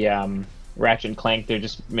Bandicoot, the Ratchet and Clank, they're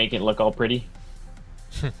just making it look all pretty.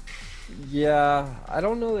 Yeah, I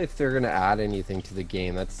don't know if they're going to add anything to the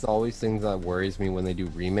game. That's always things that worries me when they do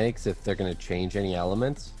remakes, if they're going to change any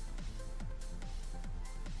elements.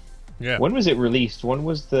 Yeah. When was it released? When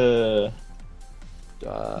was the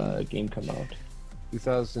game come out?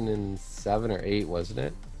 2007 or 8, wasn't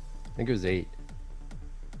it? I think it was 8.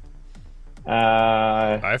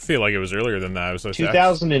 I feel like it was earlier than that. It was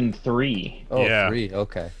 2003. Oh, yeah. 3.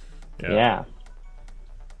 Okay. Yeah.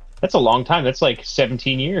 That's a long time. That's like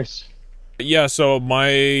 17 years. Yeah, so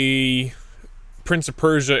my Prince of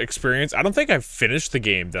Persia experience, I don't think I've finished the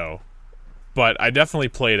game, though. But I definitely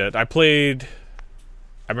played it. I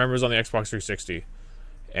remember it was on the Xbox 360.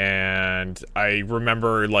 And I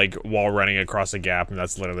remember, like, wall running across a gap, and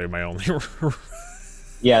that's literally my only...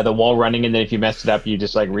 Yeah, the wall running, and then if you messed it up, you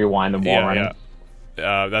just, like, rewind the wall running.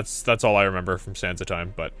 Yeah. That's all I remember from Sands of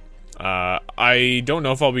Time, but... I don't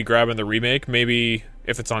know if I'll be grabbing the remake. Maybe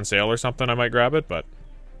if it's on sale or something, I might grab it, but...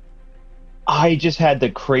 I just had the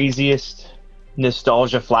craziest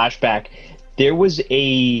nostalgia flashback. There was do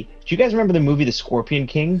you guys remember the movie The Scorpion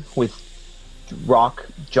King with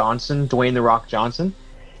Dwayne The Rock Johnson?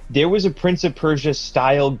 There was a Prince of Persia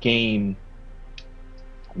style game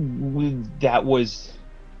that was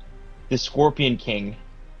The Scorpion King,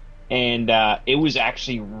 and it was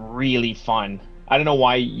actually really fun. I don't know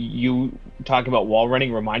why you talking about wall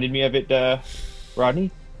running reminded me of it, Rodney.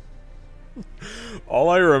 All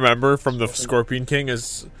I remember from the Scorpion King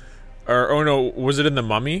is, was it in The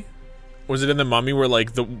Mummy? Was it in The Mummy where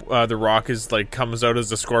like the Rock is like comes out as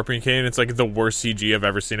the Scorpion King? And it's like the worst CG I've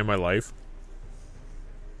ever seen in my life.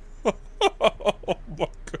 Oh my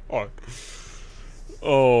god!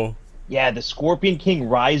 Oh yeah, the Scorpion King: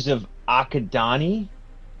 Rise of Akadani.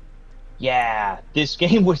 Yeah, this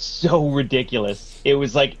game was so ridiculous. It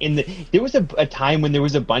was like there was a time when there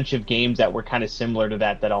was a bunch of games that were kind of similar to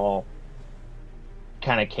that all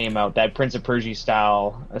kind of came out. That Prince of Persia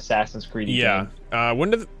style Assassin's Creed game. When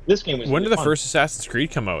did the first Assassin's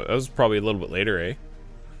Creed come out? That was probably a little bit later, eh?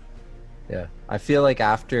 Yeah, I feel like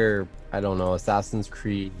after, I don't know, Assassin's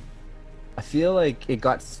Creed, I feel like it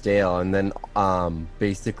got stale, and then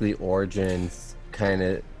basically Origins kind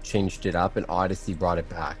of changed it up, and Odyssey brought it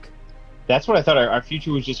back. That's what I thought. Our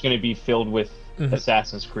future was just going to be filled with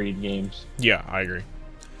Assassin's Creed games. Yeah, I agree.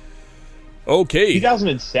 Okay.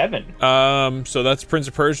 2007. So that's Prince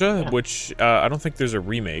of Persia, which I don't think there's a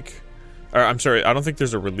remake. Or, I'm sorry, I don't think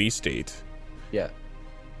there's a release date. Yeah.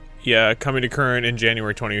 Yeah, coming to current in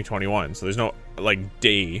January 2021. So there's no, like,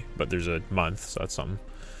 day, but there's a month, so that's something.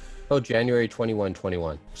 Oh, January 21.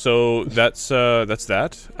 So that's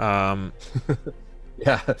that.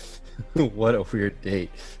 Yeah. What a weird date.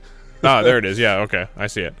 There it is. Yeah, okay. I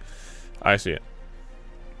see it.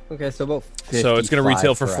 Okay, so about 55 So it's going to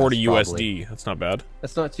retail for 40 us, USD. That's not bad.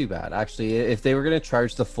 That's not too bad. Actually, if they were going to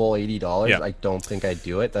charge the full $80, I don't think I'd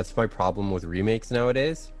do it. That's my problem with remakes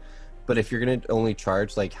nowadays. But if you're going to only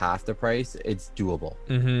charge like half the price, it's doable.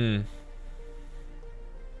 Mm-hmm.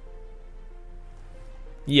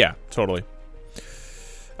 Yeah, totally.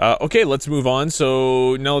 Okay, let's move on.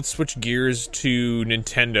 So now let's switch gears to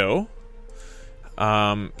Nintendo.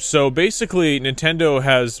 So basically, Nintendo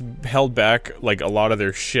has held back like a lot of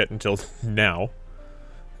their shit until now.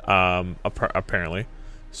 Apparently.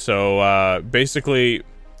 So basically,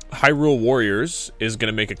 Hyrule Warriors is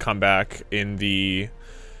going to make a comeback in the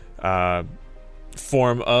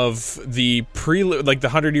form of the the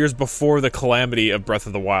 100 years before the calamity of Breath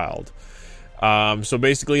of the Wild. So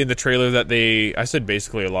basically, in the trailer that I said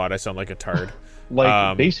basically a lot. I sound like a tard.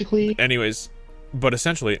 Basically. Anyways, but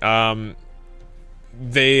essentially,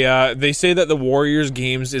 they say that the Warriors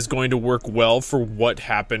games is going to work well for what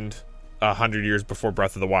happened 100 years before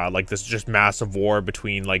Breath of the Wild, like this just massive war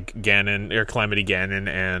between like Ganon or Calamity Ganon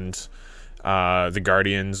and the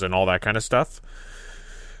Guardians and all that kind of stuff.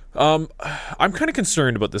 I'm kind of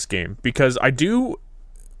concerned about this game because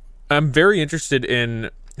I'm very interested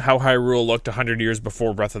in how Hyrule looked 100 years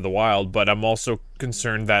before Breath of the Wild, but I'm also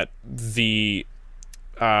concerned that the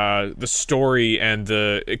the story and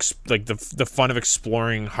the fun of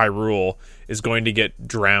exploring Hyrule is going to get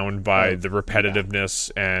drowned by the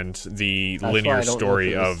repetitiveness and the linear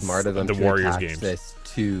story of the Warriors games. This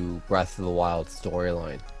to Breath of the Wild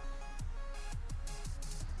storyline,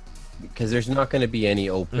 because there's not going to be any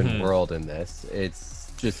open world in this.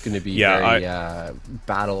 It's just going to be very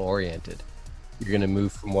battle oriented. You're going to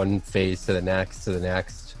move from one phase to the next to the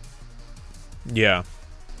next. Yeah.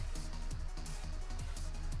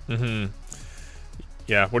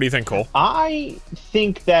 Yeah, what do you think, Cole? I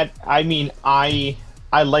think that, I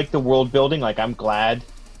like the world building. Like, I'm glad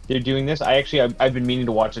they're doing this. I've been meaning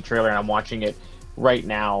to watch the trailer, and I'm watching it right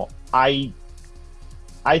now. I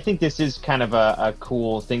think this is kind of a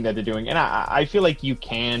cool thing that they're doing, and I feel like you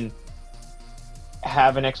can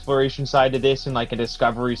have an exploration side to this and like a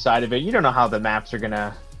discovery side of it. You don't know how the maps are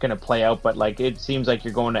gonna play out, but like it seems like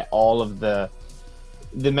you're going to all of the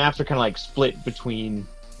maps are kind of like split between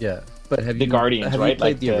but have the you, Guardians, have right? You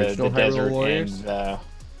played like the original the Hyrule desert Warriors? And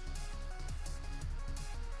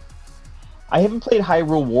I haven't played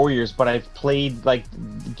Hyrule Warriors, but I've played like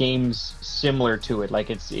games similar to it. Like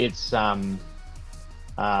it's I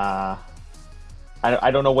don't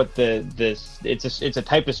know what it's a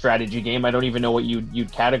type of strategy game. I don't even know what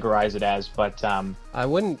you'd categorize it as, but I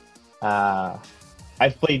wouldn't. I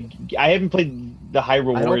haven't played the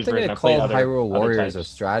Hyrule Warriors version. I don't think I call Hyrule Warriors a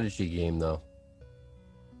strategy game though.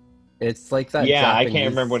 It's like that. Yeah, Japanese I can't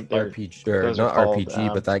remember what RPG, or not called,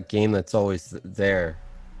 RPG, but that game that's always there.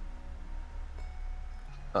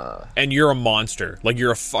 And you're a monster. Like, you're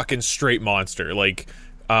a fucking straight monster. Like,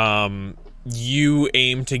 you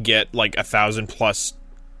aim to get like 1,000+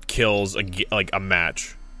 kills a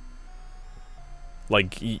match.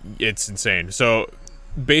 Like, it's insane. So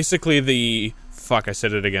basically I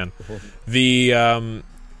said it again. The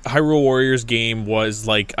Hyrule Warriors game was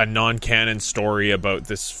like a non-canon story about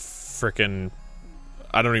this frickin',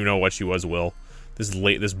 I don't even know what she was, Will.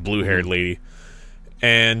 This blue-haired lady.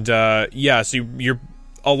 And so you're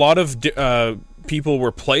a lot of people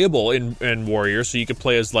were playable in Warriors, so you could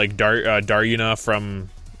play as like Daryuna from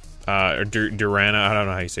or Durana, I don't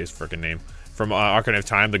know how you say his freaking name, from Ocarina of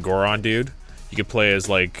Time, the Goron dude. You could play as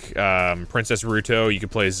like Princess Ruto, you could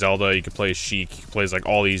play as Zelda, you could play as Sheik, you could play as like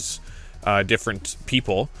all these different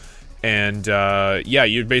people. And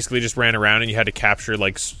you basically just ran around and you had to capture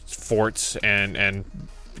like forts and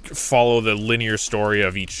follow the linear story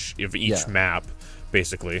of each map.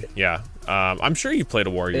 Basically, yeah. I'm sure you played a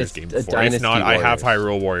Warriors game before. If not, Warriors. I have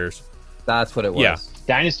Hyrule Warriors. That's what it was. Yeah.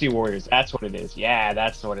 Dynasty Warriors. That's what it is. Yeah,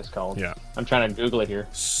 that's what it's called. Yeah. I'm trying to Google it here.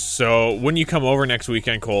 So when you come over next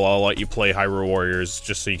weekend, Cole, I'll let you play Hyrule Warriors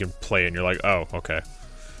just so you can play it. And you're like, oh, okay.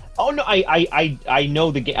 Oh no, I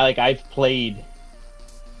know the game. Like, I've played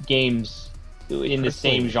games in the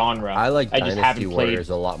same genre. I like just Dynasty Warriors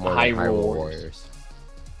a lot more than Hyrule Warriors.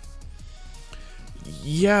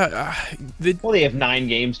 Yeah, they have 9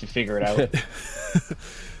 games to figure it out.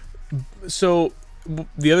 So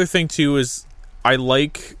the other thing too is I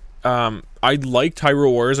liked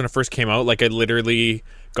Hyrule Warriors when it first came out. Like, I literally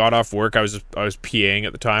got off work. I was PAing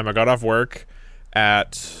at the time. I got off work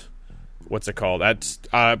at what's it called? At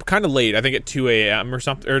kind of late. I think at 2 a.m. or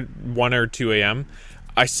something, or 1 or 2 a.m.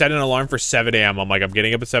 I set an alarm for 7 a.m. I'm like, I'm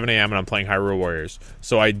getting up at 7 a.m. and I'm playing Hyrule Warriors.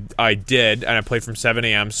 So I did, and I played from 7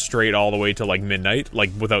 a.m. straight all the way to like midnight, like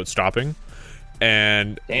without stopping.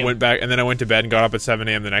 And went back, and then I went to bed and got up at 7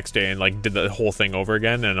 a.m. the next day and like did the whole thing over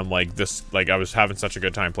again. And I'm like, I was having such a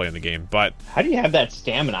good time playing the game. But how do you have that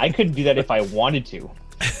stamina? I couldn't do that if I wanted to.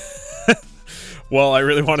 Well, I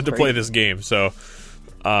really wanted to play this game, so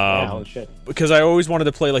holy shit. Because I always wanted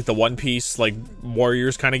to play like the One Piece, like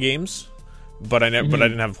Warriors kind of games. But I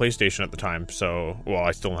didn't have a PlayStation at the time, so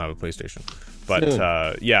I still don't have a PlayStation. But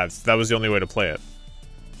that was the only way to play it.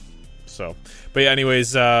 So, but yeah, anyways,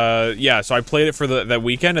 so I played it for that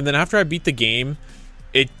weekend, and then after I beat the game,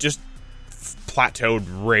 it just plateaued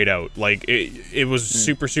right out. Like it was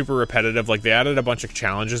super repetitive. Like, they added a bunch of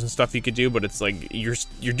challenges and stuff you could do, but it's like you're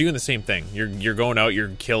doing the same thing. You're going out, you're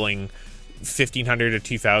killing 1,500 to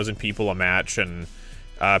 2,000 people a match, and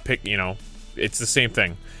it's the same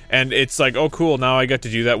thing. And it's like, oh, cool, now I get to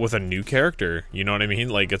do that with a new character. You know what I mean?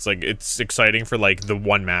 Like, it's exciting for, like, the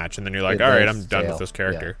one match, and then you're like, all right, I'm done with this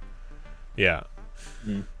character. Yeah.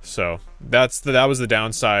 So, that was the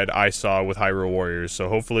downside I saw with Hyrule Warriors. So,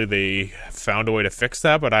 hopefully they found a way to fix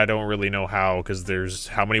that, but I don't really know how, because there's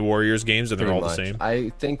how many Warriors games, and they're all the same?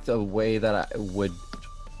 I think the way that would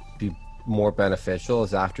be more beneficial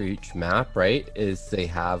is after each map, right, is they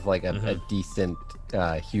have, like, a decent...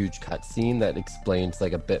 huge cutscene that explains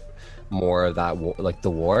like a bit more of that like the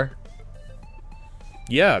war.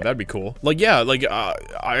 Yeah, that'd be cool. Like,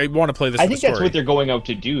 I want to play this. I think that's what they're going out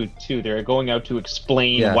to do too. They're going out to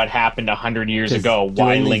explain what happened 100 years ago,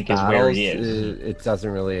 why Link is where he is. It doesn't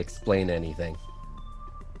really explain anything.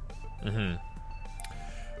 Mm-hmm.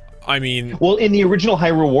 I mean, well, in the original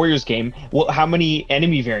Hyrule Warriors game, how many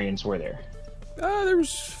enemy variants were there? There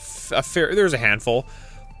was a handful.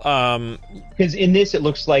 Because in this, it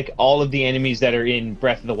looks like all of the enemies that are in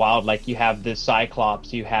Breath of the Wild, like you have the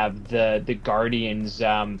Cyclops, you have the Guardians,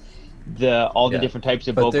 all the different types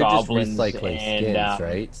of Bokoblins, but they're just recycling skins,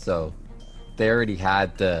 right? So they already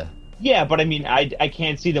had the. Yeah, but I mean, I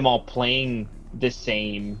can't see them all playing the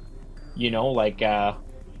same. You know, like the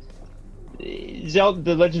Legend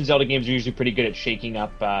of Zelda games are usually pretty good at shaking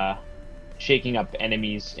up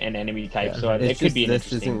enemies and enemy types, so it could be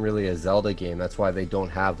this isn't really a Zelda game. That's why they don't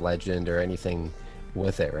have Legend or anything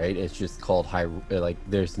with it, right? It's just called Hyrule. Like,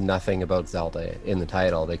 there's nothing about Zelda in the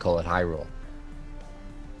title. They call it Hyrule.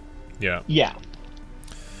 Yeah.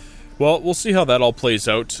 Well, we'll see how that all plays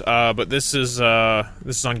out. But this is on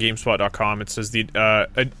GameSpot.com. It says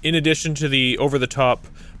in addition to the over-the-top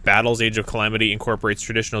battles, Age of Calamity incorporates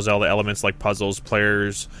traditional Zelda elements like puzzles.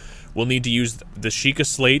 Players will need to use the Sheikah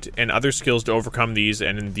Slate and other skills to overcome these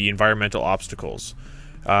and the environmental obstacles.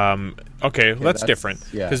 That's different.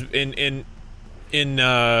 Because in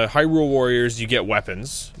Hyrule Warriors, you get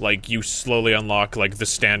weapons. Like, you slowly unlock, like, the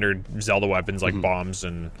standard Zelda weapons, like bombs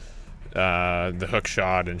and the hook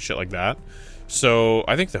shot and shit like that. So,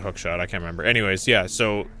 I think the hook shot, I can't remember. Anyways, yeah,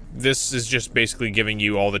 so this is just basically giving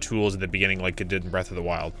you all the tools at the beginning like it did in Breath of the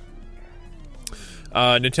Wild.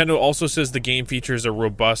 Nintendo also says the game features a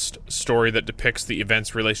robust story that depicts the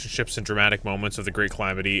events, relationships, and dramatic moments of the Great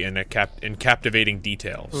Calamity in captivating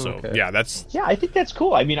detail. So, I think that's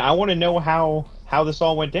cool. I mean, I want to know how this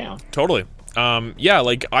all went down. Totally.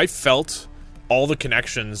 Like, I felt all the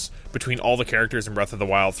connections between all the characters in Breath of the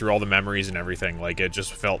Wild through all the memories and everything. Like, it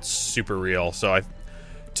just felt super real. So,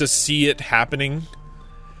 to see it happening,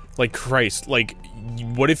 like, Christ, like,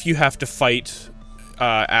 what if you have to fight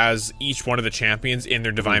as each one of the champions in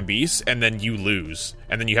their Divine Beasts, and then you lose,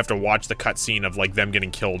 and then you have to watch the cutscene of, like, them getting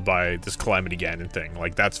killed by this Calamity Ganon thing.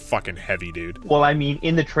 Like, that's fucking heavy, dude. Well, I mean,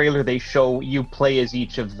 in the trailer, they show you play as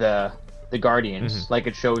each of the Guardians. Like,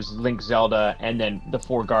 it shows Link, Zelda, and then the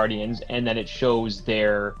 4 Guardians, and then it shows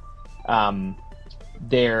their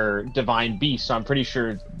Divine Beasts. So I'm pretty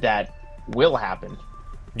sure that will happen.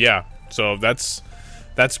 Yeah, so that's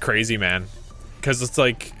crazy, man. Because it's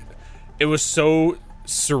like, it was so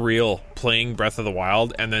surreal playing Breath of the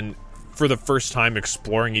Wild and then for the first time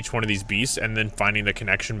exploring each one of these beasts and then finding the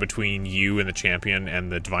connection between you and the champion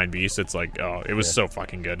and the Divine Beast. It's like, it was so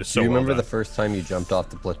fucking good. It's so Do you remember the first time you jumped off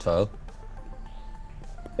the plateau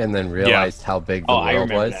and then realized how big the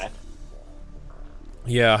world was? That.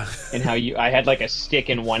 Yeah. And how I had like a stick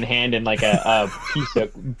in one hand and like a piece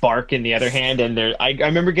of bark in the other hand, and I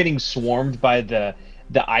remember getting swarmed by the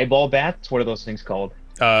eyeball bats. What are those things called?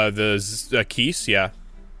 The Keese, yeah.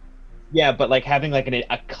 Yeah, but like having like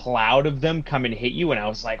a cloud of them come and hit you, and I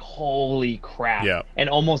was like, holy crap. Yeah. And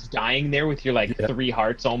almost dying there with your like 3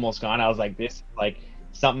 hearts almost gone. I was like, this, like,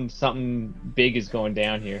 something big is going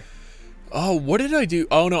down here. Oh, what did I do?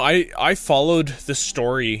 Oh, no, I followed the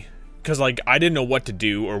story because, like, I didn't know what to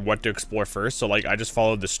do or what to explore first. So, like, I just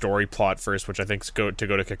followed the story plot first, which I think is to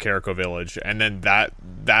go to Kakariko Village. And then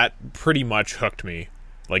that pretty much hooked me.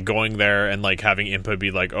 Like, going there and, like, having input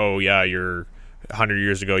be like, oh, yeah, you're 100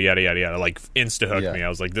 years ago, yada, yada, yada. Like, insta-hooked me. I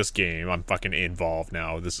was like, this game, I'm fucking involved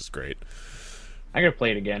now. This is great. I'm going to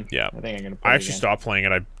play it again. Yeah. I think I'm going to play it I actually stopped playing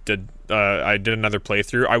it. I did another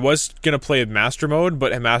playthrough. I was going to play Master Mode,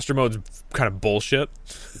 but Master Mode's kind of bullshit,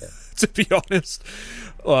 to be honest.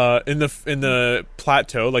 In the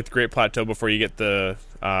plateau, like the Great Plateau, before you get the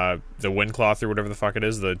wind cloth or whatever the fuck it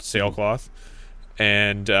is, the sailcloth.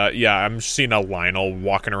 And I'm seeing a Lionel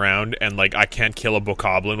walking around, and like I can't kill a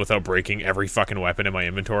Bokoblin without breaking every fucking weapon in my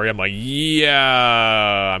inventory. I'm like,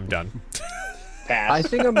 yeah, I'm done. I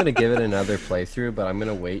think I'm gonna give it another playthrough, but I'm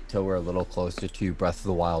gonna wait till we're a little closer to Breath of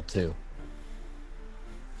the Wild 2,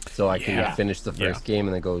 so I can finish the first game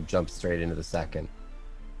and then go jump straight into the second.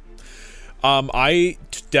 I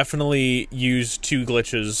definitely used 2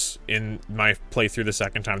 glitches in my playthrough the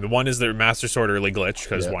second time. The one is the Master Sword early glitch,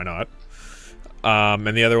 because why not?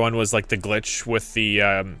 And the other one was like the glitch with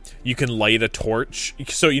the you can light a torch.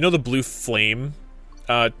 So you know the blue flame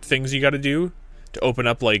things you got to do to open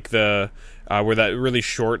up like the where that really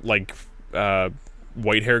short like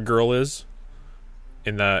white haired girl is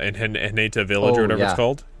in Hinata Village or whatever it's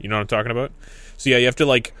called. You know what I'm talking about? So yeah, you have to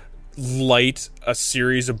like light a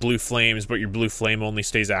series of blue flames, but your blue flame only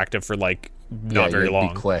stays active for like not very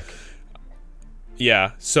long. Be quick.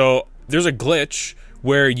 Yeah, so there's a glitch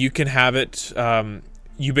where you can have it,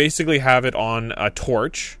 you basically have it on a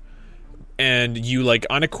torch, and you like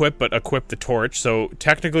unequip but equip the torch. So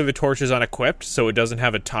technically the torch is unequipped, so it doesn't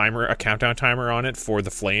have a countdown timer on it for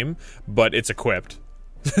the flame, but it's equipped.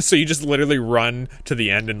 So you just literally run to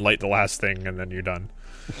the end and light the last thing, and then you're done.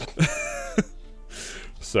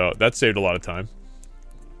 So that saved a lot of time.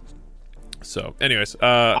 So anyways,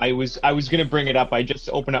 I was gonna bring it up. I just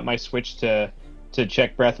opened up my Switch to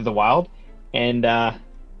check Breath of the Wild, and I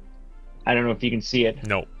don't know if you can see it.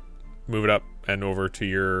 No. Move it up and over to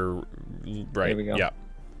your right. There we go. Yeah.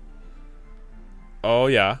 Oh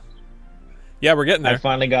yeah. Yeah, we're getting there. I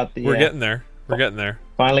finally got the. We're getting there. We're getting there.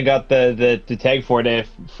 Finally got the tag for it.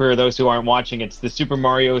 For those who aren't watching, it's the Super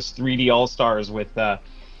Mario's 3D All Stars with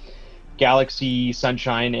Galaxy,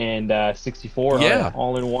 Sunshine, and 64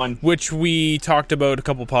 all in one. Which we talked about a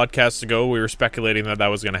couple podcasts ago. We were speculating that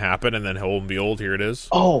was going to happen, and then lo and behold, here it is.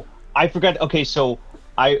 Oh, I forgot. Okay, so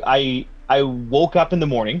I woke up in the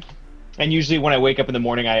morning, and usually when I wake up in the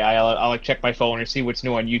morning, I'll like check my phone or see what's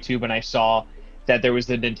new on YouTube, and I saw that there was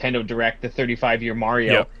the Nintendo Direct, the 35-year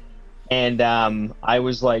Mario. Yep. And I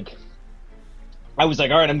was like, all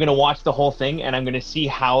right, I'm going to watch the whole thing, and I'm going to see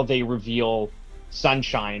how they reveal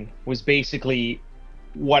Sunshine. Was basically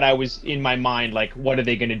what I was in my mind, like, what are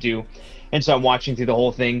they going to do? And so I'm watching through the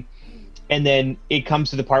whole thing, and then it comes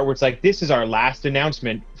to the part where it's like, this is our last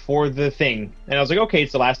announcement for the thing. And I was like, okay,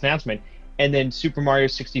 it's the last announcement. And then Super Mario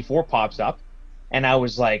 64 pops up, and I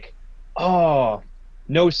was like, oh,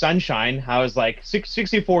 no Sunshine. I was like,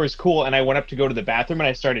 64 is cool, and I went up to go to the bathroom, and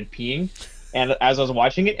I started peeing, and as I was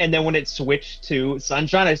watching it, and then when it switched to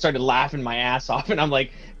Sunshine, I started laughing my ass off, and I'm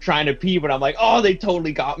like trying to pee, but I'm like, oh, they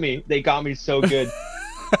totally got me. They got me so good.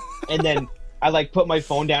 And then I like put my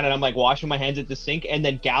phone down, and I'm like washing my hands at the sink, and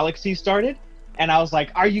then Galaxy started, and I was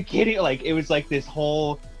like, are you kidding? Like, it was like this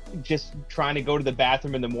whole just trying to go to the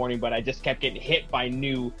bathroom in the morning, but I just kept getting hit by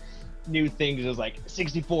new things. It was like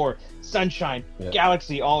 64, Sunshine,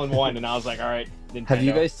 Galaxy, all in one, and I was like, all right, Nintendo. Have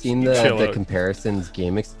you guys seen the comparisons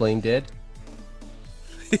Game Explain did?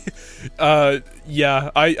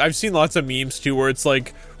 Yeah, I've seen lots of memes too where it's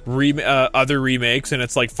like other remakes, and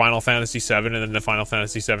it's like Final Fantasy 7 and then the Final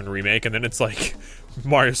Fantasy 7 remake, and then it's like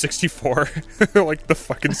Mario 64. Like the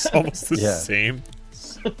fucking almost the same.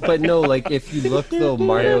 But no, like if you look though,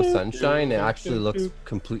 Mario Sunshine, it actually looks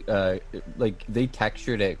complete. Like they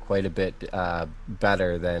textured it quite a bit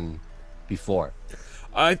better than before.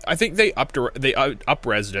 I think they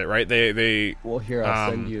up-resed it, right? They well, here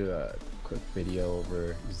I'll send you a quick video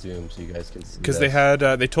over Zoom so you guys can see. Because they had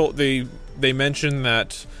they mentioned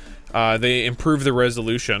that they improved the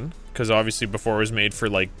resolution, because obviously before it was made for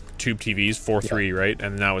like tube TVs 4:3, right,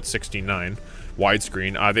 and now it's 16:9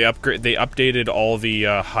 widescreen. They updated all the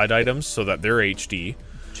HUD items so that they're HD.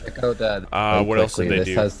 Check out that. What else did they do?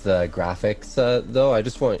 This has the graphics though. I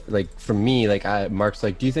just want, like, for me, like, Mark's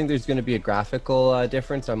like, do you think there's going to be a graphical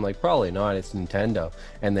difference? I'm like, probably not. It's Nintendo.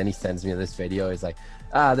 And then he sends me this video. He's like,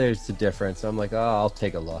 there's a difference. I'm like, oh, I'll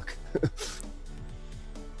take a look.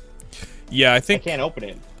 Yeah, I think I can't open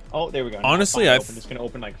it. Oh, there we go. Honestly, it's going to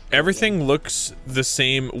open like everything looks the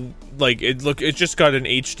same. Like it just got an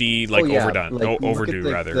HD overdone, like, overdue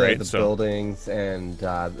at, rather, the, right? The buildings and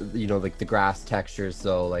like the grass textures.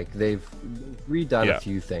 So like they've redone a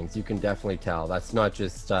few things. You can definitely tell that's not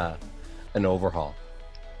just an overhaul.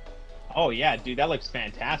 Oh yeah, dude, that looks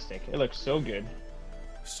fantastic. It looks so good.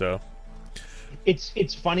 So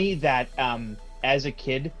it's funny that as a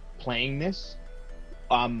kid playing this,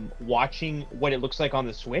 watching what it looks like on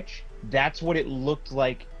the Switch, that's what it looked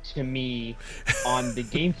like to me on the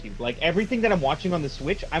GameCube. Like everything that I'm watching on the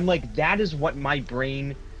Switch, I'm like, that is what my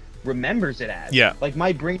brain remembers it as. Yeah. Like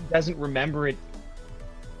my brain doesn't remember it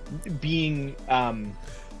being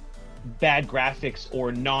bad graphics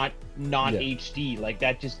or not HD. Like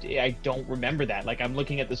that just, I don't remember that. Like I'm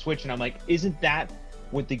looking at the Switch and I'm like, isn't that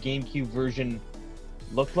what the GameCube version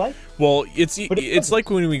looked like? Well, it's like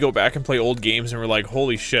when we go back and play old games and we're like,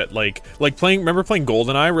 holy shit, like remember playing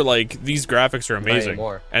GoldenEye? We're like, these graphics are amazing.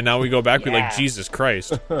 And now we go back, we're like, Jesus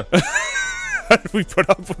Christ. How did we put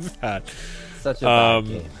up with that? Such a bad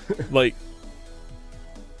game. Like,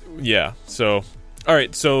 yeah, so all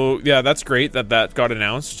right, so yeah, that's great that got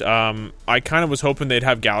announced. I kind of was hoping they'd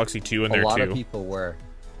have Galaxy 2 in there too. A lot of people were.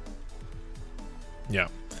 Yeah.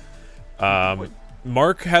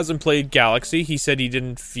 Mark hasn't played Galaxy. He said he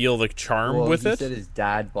didn't feel the charm with it. He said his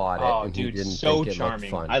dad bought it, and dude, he didn't so think it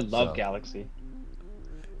charming. looked fun. I love Galaxy.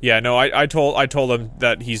 Yeah, no, I told him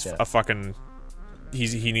that he's a fucking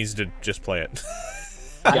he needs to just play it.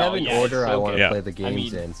 I have an order I want to play the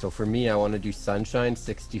games in. So for me, I want to do Sunshine,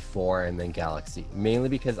 64, and then Galaxy. Mainly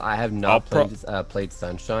because I have not played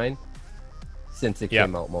Sunshine since it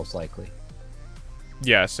came out, most likely.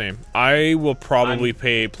 Yeah, same. I will probably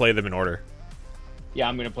play them in order. Yeah,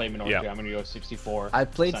 I'm going to play them in order. I'm going to go 64.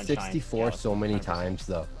 I've played Sunshine, 64 so many times,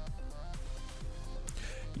 though.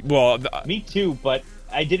 Well, me too, but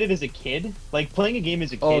I did it as a kid. Like, playing a game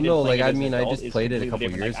as a kid. Oh, no, like, I mean, I just played it a couple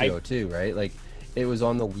years ago, too, right? Like, it was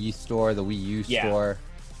on the Wii store, the Wii U store.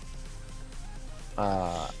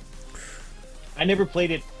 I never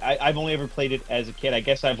played it. I've only ever played it as a kid. I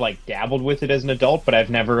guess I've, like, dabbled with it as an adult, but I've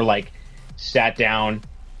never, like, sat down,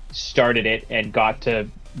 started it, and got to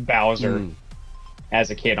Bowser as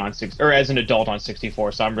a kid or as an adult on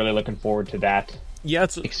 64. So I'm really looking forward to that. Yeah,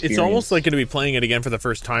 it's almost like going to be playing it again for the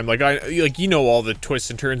first time. Like all the twists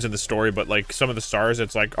and turns in the story, but like some of the stars,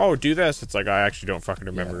 it's like, oh, do this. It's like I actually don't fucking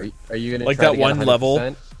remember. Yeah. Are you going like that one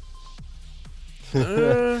level?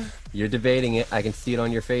 You're debating it. I can see it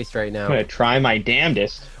on your face right now. I'm going to try my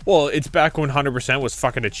damnedest. Well, it's back when 100% was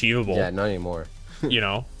fucking achievable. Yeah, not anymore. You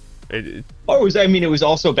know, it was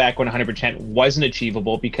also back when 100% wasn't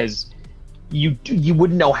achievable because you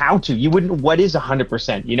wouldn't know how to. You wouldn't. What is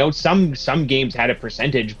 100%? You know, some games had a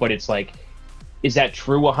percentage, but it's like, is that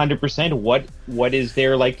true 100%? What is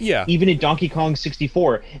there, like? Yeah. Even in Donkey Kong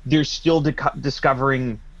 64, they're still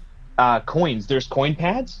discovering coins. There's coin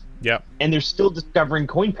pads. Yeah. And they're still discovering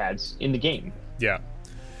coin pads in the game. Yeah.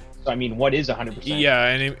 So I mean, what is 100%? Yeah,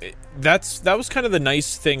 and that was kind of the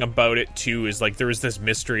nice thing about it too. Is like there was this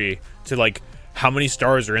mystery to like how many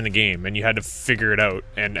stars are in the game, and you had to figure it out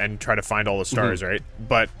and try to find all the stars, right?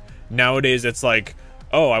 But nowadays it's like,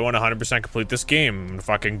 oh, I want to 100% complete this game.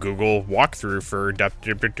 Fucking Google walkthrough for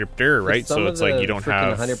right? So it's like you don't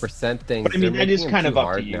have 100% things. But I mean, that is kind of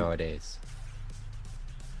up to you nowadays.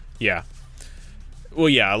 Yeah. Well,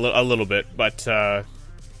 yeah, a little bit, but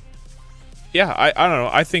yeah, I don't know.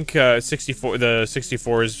 I think the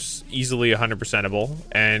 64 is easily 100%able,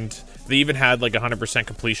 and they even had like a 100%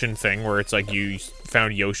 completion thing where it's like you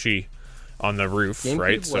found Yoshi on the roof, GameCube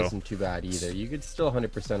right? So wasn't too bad either. You could still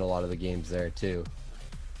 100% a lot of the games there too.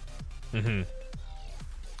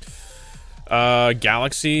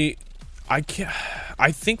 Galaxy, I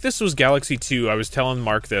think this was Galaxy 2. I was telling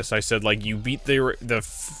Mark this. I said like you beat the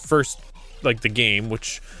first like the game,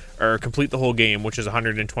 or complete the whole game, which is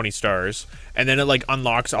 120 stars, and then it like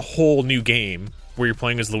unlocks a whole new game where you're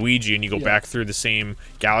playing as Luigi and you go back through the same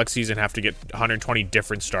galaxies and have to get 120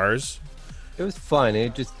 different stars. It was fun.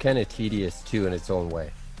 It just kind of tedious too in its own way,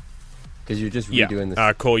 because you're just redoing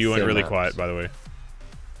this. Cole, you went really quiet, by the way.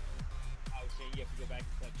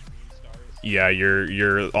 Yeah,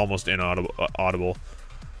 you're almost inaudible.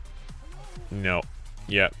 No.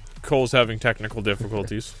 Yeah, Cole's having technical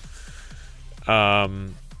difficulties.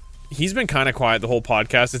 He's been kind of quiet the whole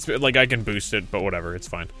podcast. It's like I can boost it, but whatever, it's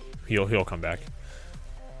fine. He'll come back.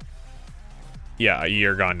 Yeah,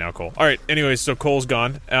 you're gone now, Cole. All right. Anyways, so Cole's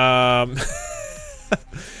gone.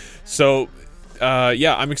 So,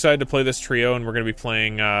 yeah, I'm excited to play this trio, and we're gonna be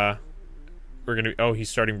playing. He's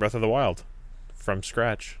starting Breath of the Wild from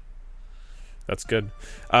scratch. That's good.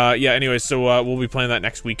 Yeah. Anyways, so we'll be playing that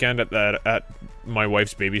next weekend at my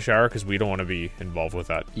wife's baby shower because we don't want to be involved with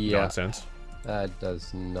that nonsense. That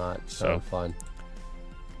does not sound fun.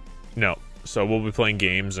 No. So we'll be playing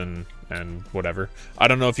games and whatever. I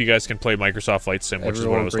don't know if you guys can play Microsoft Flight Sim, which is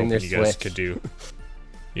what I was hoping you guys could do.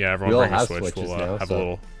 Yeah, everyone bring a Switch. We'll have a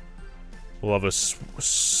little. We'll have a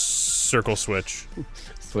circle Switch.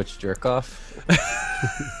 Switch jerk off.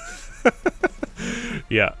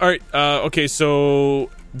 Yeah. All right. Okay.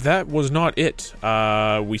 So that was not it.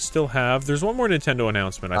 We still have. There's one more Nintendo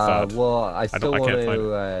announcement. I thought. Well, I still want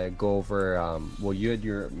to go over. Well, you had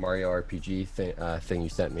your Mario RPG thing you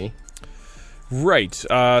sent me. Right.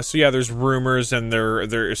 So yeah, there's rumors, and there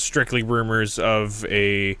is strictly rumors of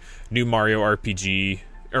a new Mario RPG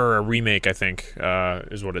or a remake. I think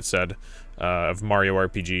is what it said of Mario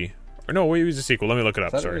RPG. Or no, wait, it was a sequel. Let me look it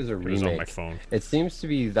up. Sorry, it was on my phone. It seems to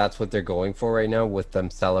be that's what they're going for right now with them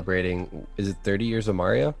celebrating. Is it 30 years of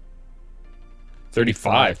Mario?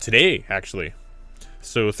 35 today, actually.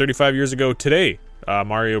 So 35 years ago today,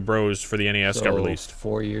 Mario Bros. For the NES got released.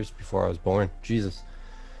 4 years before I was born. Jesus.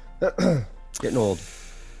 Getting old.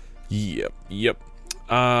 Yep.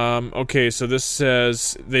 Okay, so this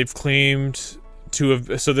says they've claimed to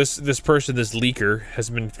have. So this person, this leaker, has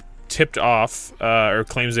been tipped off, or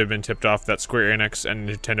claims they've been tipped off that Square Enix and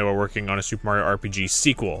Nintendo are working on a Super Mario RPG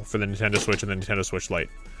sequel for the Nintendo Switch and the Nintendo Switch Lite.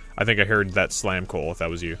 I think I heard that slam, Cole, if that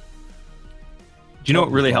was you. Do you know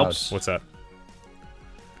what really helps? What's that?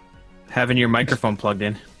 Having your microphone plugged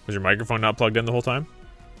in. Was your microphone not plugged in the whole time?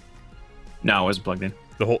 No, I wasn't plugged in.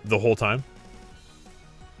 The whole time?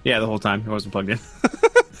 Yeah, the whole time. It wasn't plugged in.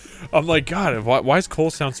 I'm like, God, why does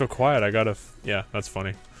Cole sound so quiet? Yeah, that's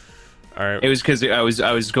funny. All right. It was because it was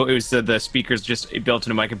the speakers just built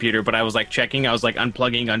into my computer, but I was like checking, I was like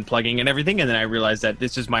unplugging and everything, and then I realized that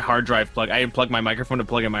this is my hard drive plug. I had plugged my microphone to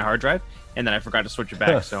plug in my hard drive, and then I forgot to switch it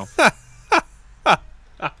back. So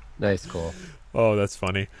nice, Cole. Oh, that's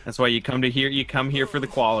funny. That's why you come here for the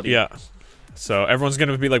quality. Yeah. So everyone's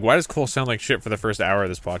gonna be like, why does Cole sound like shit for the first hour of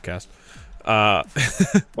this podcast?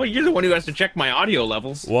 Well, you're the one who has to check my audio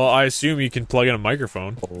levels. Well, I assume you can plug in a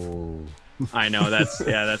microphone. Oh. I know that's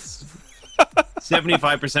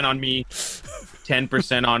 75% on me,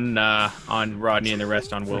 10% on Rodney, and the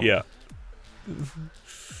rest on Will. Yeah.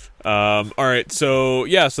 All right. So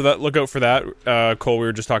that look out for that. Cole, we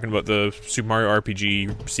were just talking about the Super Mario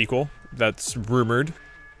RPG sequel that's rumored.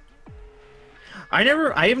 I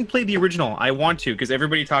haven't played the original. I want to because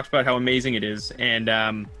everybody talks about how amazing it is,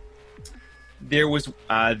 and there was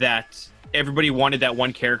that everybody wanted that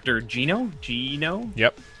one character, Gino.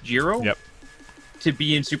 Yep. Jiro. Yep. To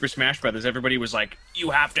be in Super Smash Brothers. Everybody was like,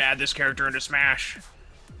 "You have to add this character into Smash,"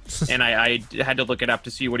 and I had to look it up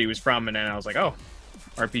to see what he was from, and then I was like, "Oh,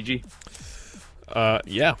 RPG."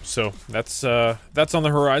 Yeah. So that's on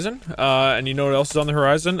the horizon. And you know what else is on the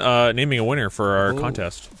horizon? Naming a winner for our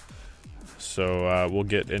contest. So we'll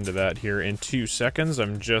get into that here in 2 seconds.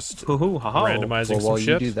 I'm just randomizing some while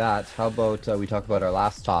shit. You do that, how about we talk about our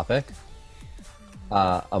last topic?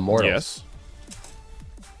 Immortals. Yes.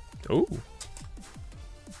 Ooh.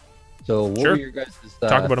 So what were your guys'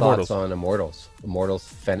 Talk about thoughts Immortals. on Immortals? Immortals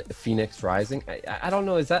Phoenix Rising? I don't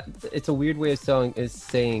know. It's a weird way of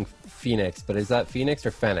saying Phoenix, but is that Phoenix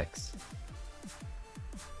or Phoenix?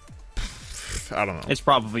 I don't know. It's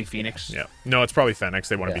probably Phoenix. Yeah. No, it's probably Phoenix.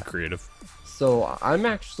 They want to be creative. So I'm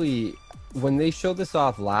actually, when they showed this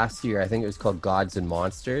off last year, I think it was called Gods and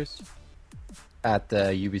Monsters at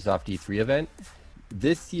the Ubisoft E3 event.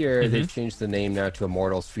 This year, they've changed the name now to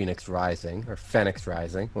Immortals Phoenix Rising, or Phoenix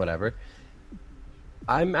Rising, whatever.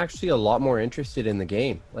 I'm actually a lot more interested in the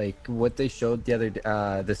game. Like, what they showed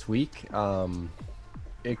this week,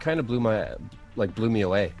 it kind of blew me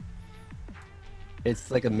away. It's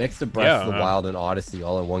like a mix of Breath of the Wild and Odyssey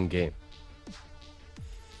all in one game.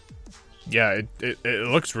 Yeah, it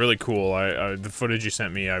looks really cool. The footage you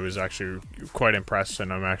sent me, I was actually quite impressed,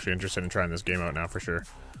 and I'm actually interested in trying this game out now for sure.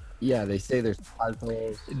 Yeah, they say there's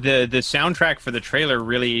puzzles. The soundtrack for the trailer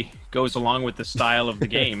really goes along with the style of the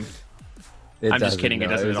game. I'm just kidding. No, it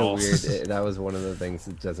doesn't at all. That was one of the things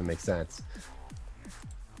that doesn't make sense.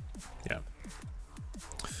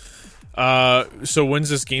 Yeah. So when's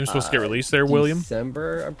this game supposed to get released there, William?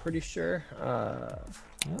 December, I'm pretty sure.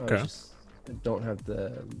 Okay. I don't have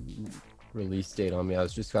the release date on me. I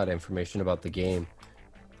just got information about the game.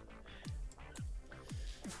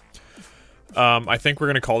 I think we're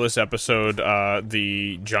going to call this episode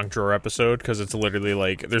the junk drawer episode, because it's literally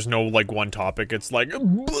like there's no like one topic. It's like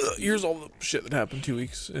here's all the shit that happened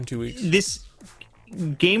in 2 weeks. This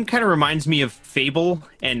game kind of reminds me of Fable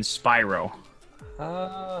and Spyro.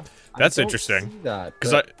 That's interesting.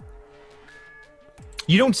 Because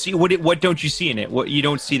you don't see what don't you see in it? What you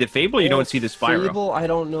don't see the Fable, you don't see the Spyro. Fable, I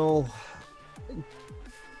don't know.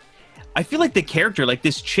 I feel like the character, like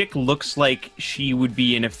this chick, looks like she would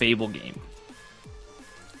be in a Fable game.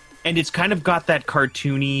 And it's kind of got that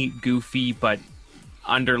cartoony, goofy, but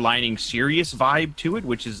underlining serious vibe to it,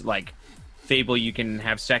 which is like Fable, you can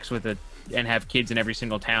have sex with it and have kids in every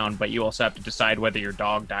single town, but you also have to decide whether your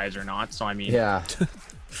dog dies or not. So, I mean, yeah,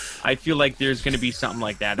 I feel like there's going to be something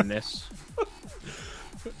like that in this.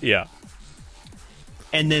 Yeah.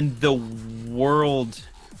 And then the world,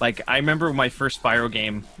 like, I remember my first Spyro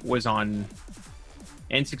game was on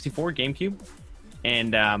N64, GameCube.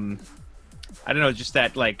 And, I don't know, just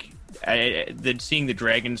that, like, seeing the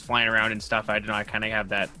dragons flying around and stuff, I don't know, I kind of have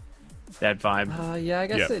that vibe. Yeah, I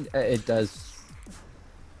guess it does.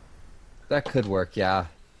 That could work, yeah.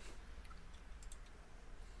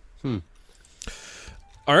 All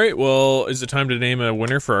right, well, is it time to name a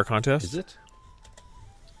winner for our contest? Is it?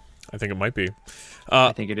 I think it might be.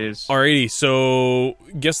 I think it is. Alrighty, so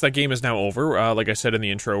guess that game is now over. Like I said in the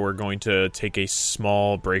intro, we're going to take a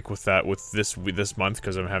small break with this month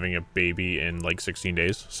because I'm having a baby in like 16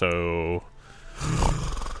 days. So,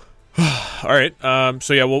 all right.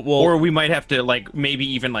 So yeah, we'll or we might have to like maybe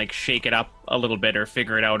even like shake it up a little bit or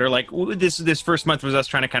figure it out, or like this first month was us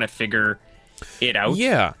trying to kind of figure it out.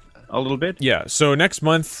 Yeah, a little bit. Yeah. So next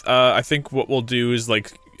month, I think what we'll do is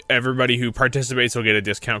like everybody who participates will get a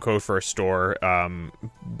discount code for a store,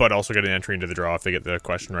 but also get an entry into the draw if they get the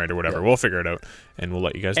question right or whatever. Yeah. We'll figure it out, and we'll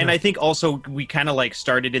let you guys know. And I think also we kind of like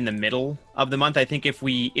started in the middle of the month. I think if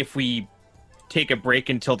we take a break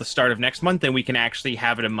until the start of next month, then we can actually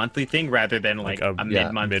have it a monthly thing rather than like a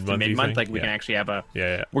mid-month to mid-month. Like we can actually have a...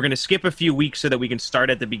 Yeah. We're going to skip a few weeks so that we can start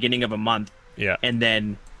at the beginning of a month and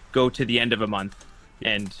then go to the end of a month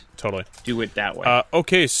and do it that way.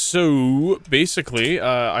 Okay, so basically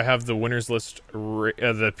I have the winners list,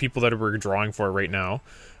 the people that we're drawing for right now.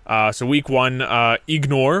 So week 1,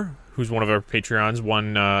 Ignore, who's one of our Patreons,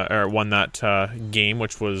 won that game,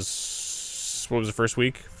 which was... What was the first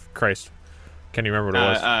week? Christ. Can't you remember what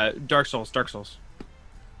it was? Dark Souls.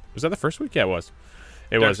 Was that the first week? Yeah, it was.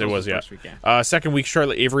 It was, yeah. First week, yeah. Second week,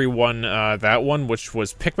 Charlotte Avery won that one, which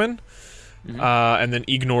was Pikmin. Mm-hmm. And then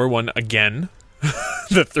Ignore won again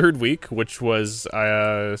the third week, which was...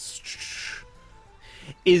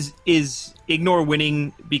 Is Ignore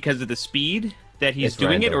winning because of the speed that he's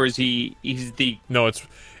doing random. It, or is he's the... No,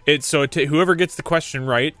 it's so whoever gets the question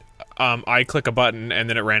right, I click a button, and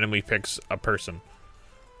then it randomly picks a person.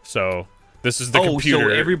 So... This is the computer. So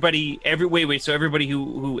everybody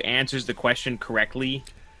who answers the question correctly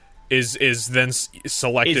is then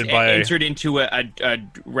selected by entered into a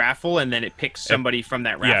raffle, and then it picks somebody from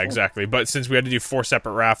that raffle. Yeah, exactly. But since we had to do 4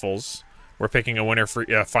 separate raffles, we're picking a winner for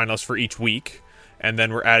finalists for each week, and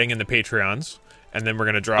then we're adding in the Patreons, and then we're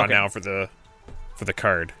going to draw now for the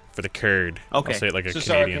card. Okay. I'll say it like a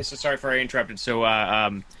Canadian. Sorry for I interrupted. So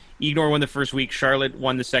Ignore won the first week. Charlotte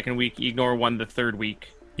won the second week. Ignore won the third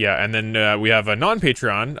week. Yeah, and then we have a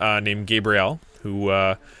non-Patreon named Gabriel, who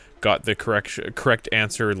got the correct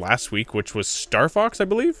answer last week, which was Star Fox, I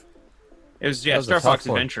believe? It was, Star Fox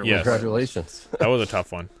Adventure. Yes. Congratulations. That was a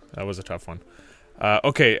tough one.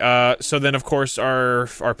 Okay, so then, of course, our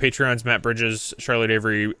Patreons, Matt Bridges, Charlotte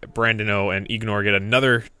Avery, Brandon O, and Ignore get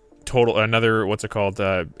another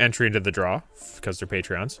entry into the draw because they're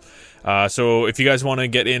Patreons. So if you guys want to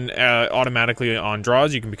get in automatically on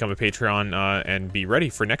draws, you can become a Patreon and be ready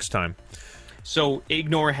for next time. So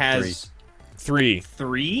Ignore has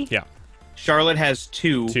 3. Yeah. Charlotte has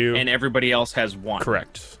 2, and everybody else has 1.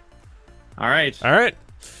 Correct. All right.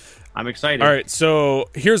 I'm excited. All right. So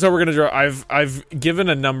here's how we're gonna draw. I've given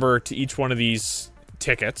a number to each one of these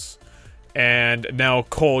tickets. And now,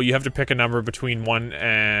 Cole, you have to pick a number between 1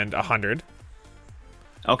 and 100.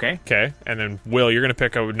 Okay. And then, Will, you're going to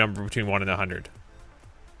pick a number between 1 and 100.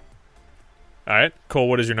 All right. Cole,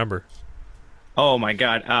 what is your number? Oh, my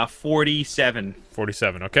God. 47.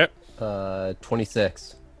 47, okay.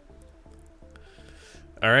 26.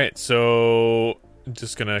 All right. So, I'm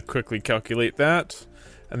just going to quickly calculate that.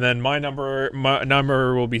 And then my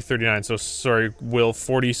number will be 39. So, sorry, Will,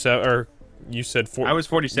 47... Or, you said 4. I was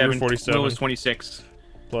 47. 47. Will was 26.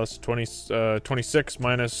 Plus 26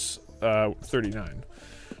 minus 39.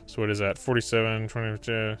 So what is that? 47,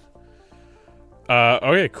 22.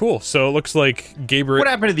 Okay, cool. So it looks like Gabriel... What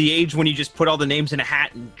happened to the age when you just put all the names in a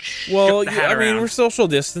hat and we're social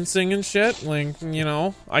distancing and shit. Like,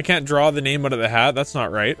 I can't draw the name out of the hat. That's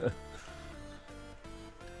not right.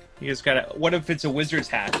 You just gotta... What if it's a wizard's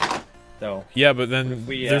hat? Though. Yeah, but then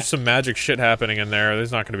there's some magic shit happening in there.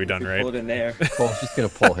 There's not going to be done right. Pull it in there. Cole's just going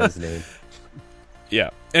to pull his name.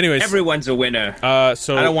 Yeah. Anyways. Everyone's a winner.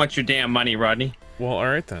 So I don't want your damn money, Rodney. Well, all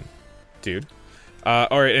right then, dude. All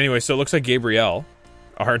right, anyway, so it looks like Gabrielle,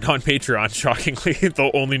 our non-Patreon, shockingly,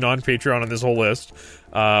 the only non-Patreon on this whole list,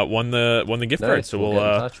 won the gift card. So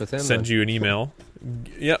we'll send you an email.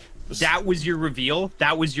 Yep. That was your reveal?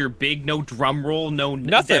 That was your big, no drum roll, no...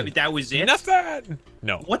 Nothing. That was it? Nothing.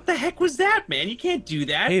 No. What the heck was that, man? You can't do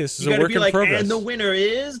that. Hey, this is a work in progress. And the winner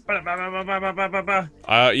is... Yeah.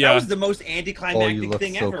 That was the most anticlimactic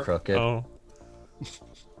thing ever. You look so crooked.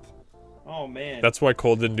 Oh, man. That's why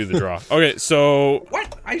Cole didn't do the draw. Okay, so...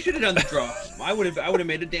 What? I should have done the draw. I would have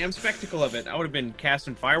made a damn spectacle of it. I would have been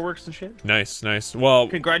casting fireworks and shit. Nice. Well...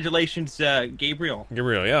 Congratulations, Gabriel.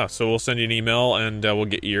 Gabriel, yeah. So we'll send you an email, and we'll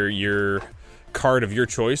get your card of your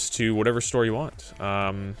choice to whatever store you want.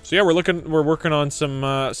 So yeah, we're working on some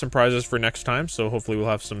prizes for next time, so hopefully we'll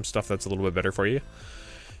have some stuff that's a little bit better for you.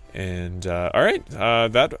 And all right,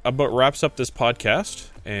 that about wraps up this podcast.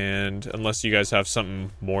 And unless you guys have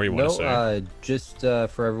something more you want to say, just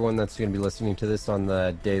for everyone that's going to be listening to this on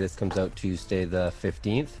the day this comes out, Tuesday the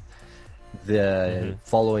 15th, the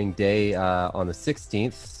following day on the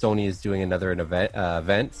 16th, Sony is doing another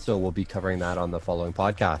event, so we'll be covering that on the following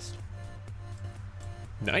podcast.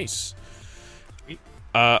 Nice.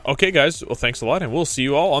 Okay, guys. Well, thanks a lot, and we'll see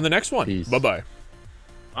you all on the next one. Peace. Bye-bye.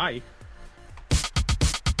 Bye.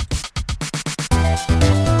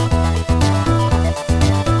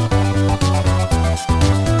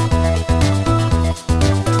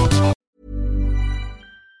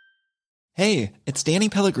 Hey, it's Danny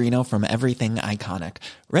Pellegrino from Everything Iconic.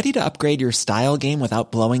 Ready to upgrade your style game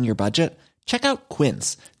without blowing your budget? Check out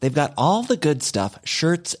Quince. They've got all the good stuff,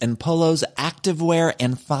 shirts and polos, activewear,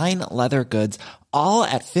 and fine leather goods, all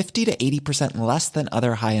at 50 to 80% less than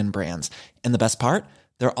other high-end brands. And the best part?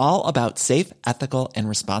 They're all about safe, ethical, and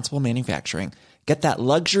responsible manufacturing. Get that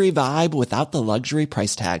luxury vibe without the luxury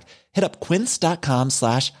price tag. Hit up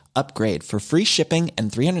quince.com/upgrade for free shipping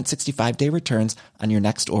and 365-day returns on your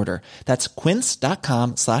next order. That's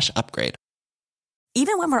quince.com/upgrade.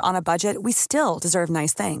 Even when we're on a budget, we still deserve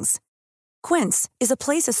nice things. Quince is a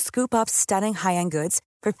place to scoop up stunning high-end goods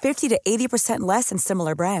for 50 to 80% less than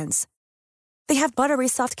similar brands. They have buttery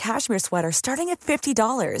soft cashmere sweaters starting at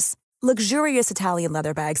 $50, luxurious Italian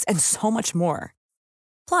leather bags, and so much more.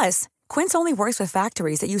 Plus, Quince only works with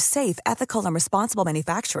factories that use safe, ethical, and responsible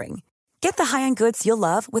manufacturing. Get the high-end goods you'll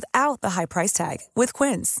love without the high price tag with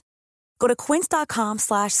Quince. Go to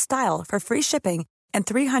quince.com/style for free shipping and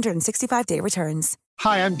 365-day returns.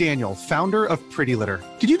 Hi, I'm Daniel, founder of Pretty Litter.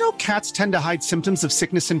 Did you know cats tend to hide symptoms of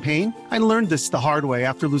sickness and pain? I learned this the hard way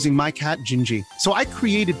after losing my cat, Gingy. So I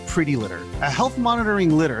created Pretty Litter, a health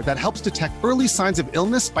monitoring litter that helps detect early signs of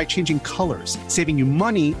illness by changing colors, saving you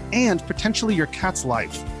money and potentially your cat's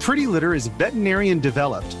life. Pretty Litter is veterinarian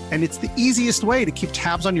developed, and it's the easiest way to keep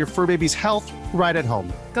tabs on your fur baby's health right at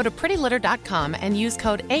home. Go to prettylitter.com and use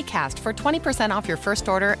code ACAST for 20% off your first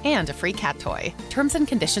order and a free cat toy. Terms and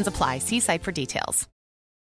conditions apply. See site for details.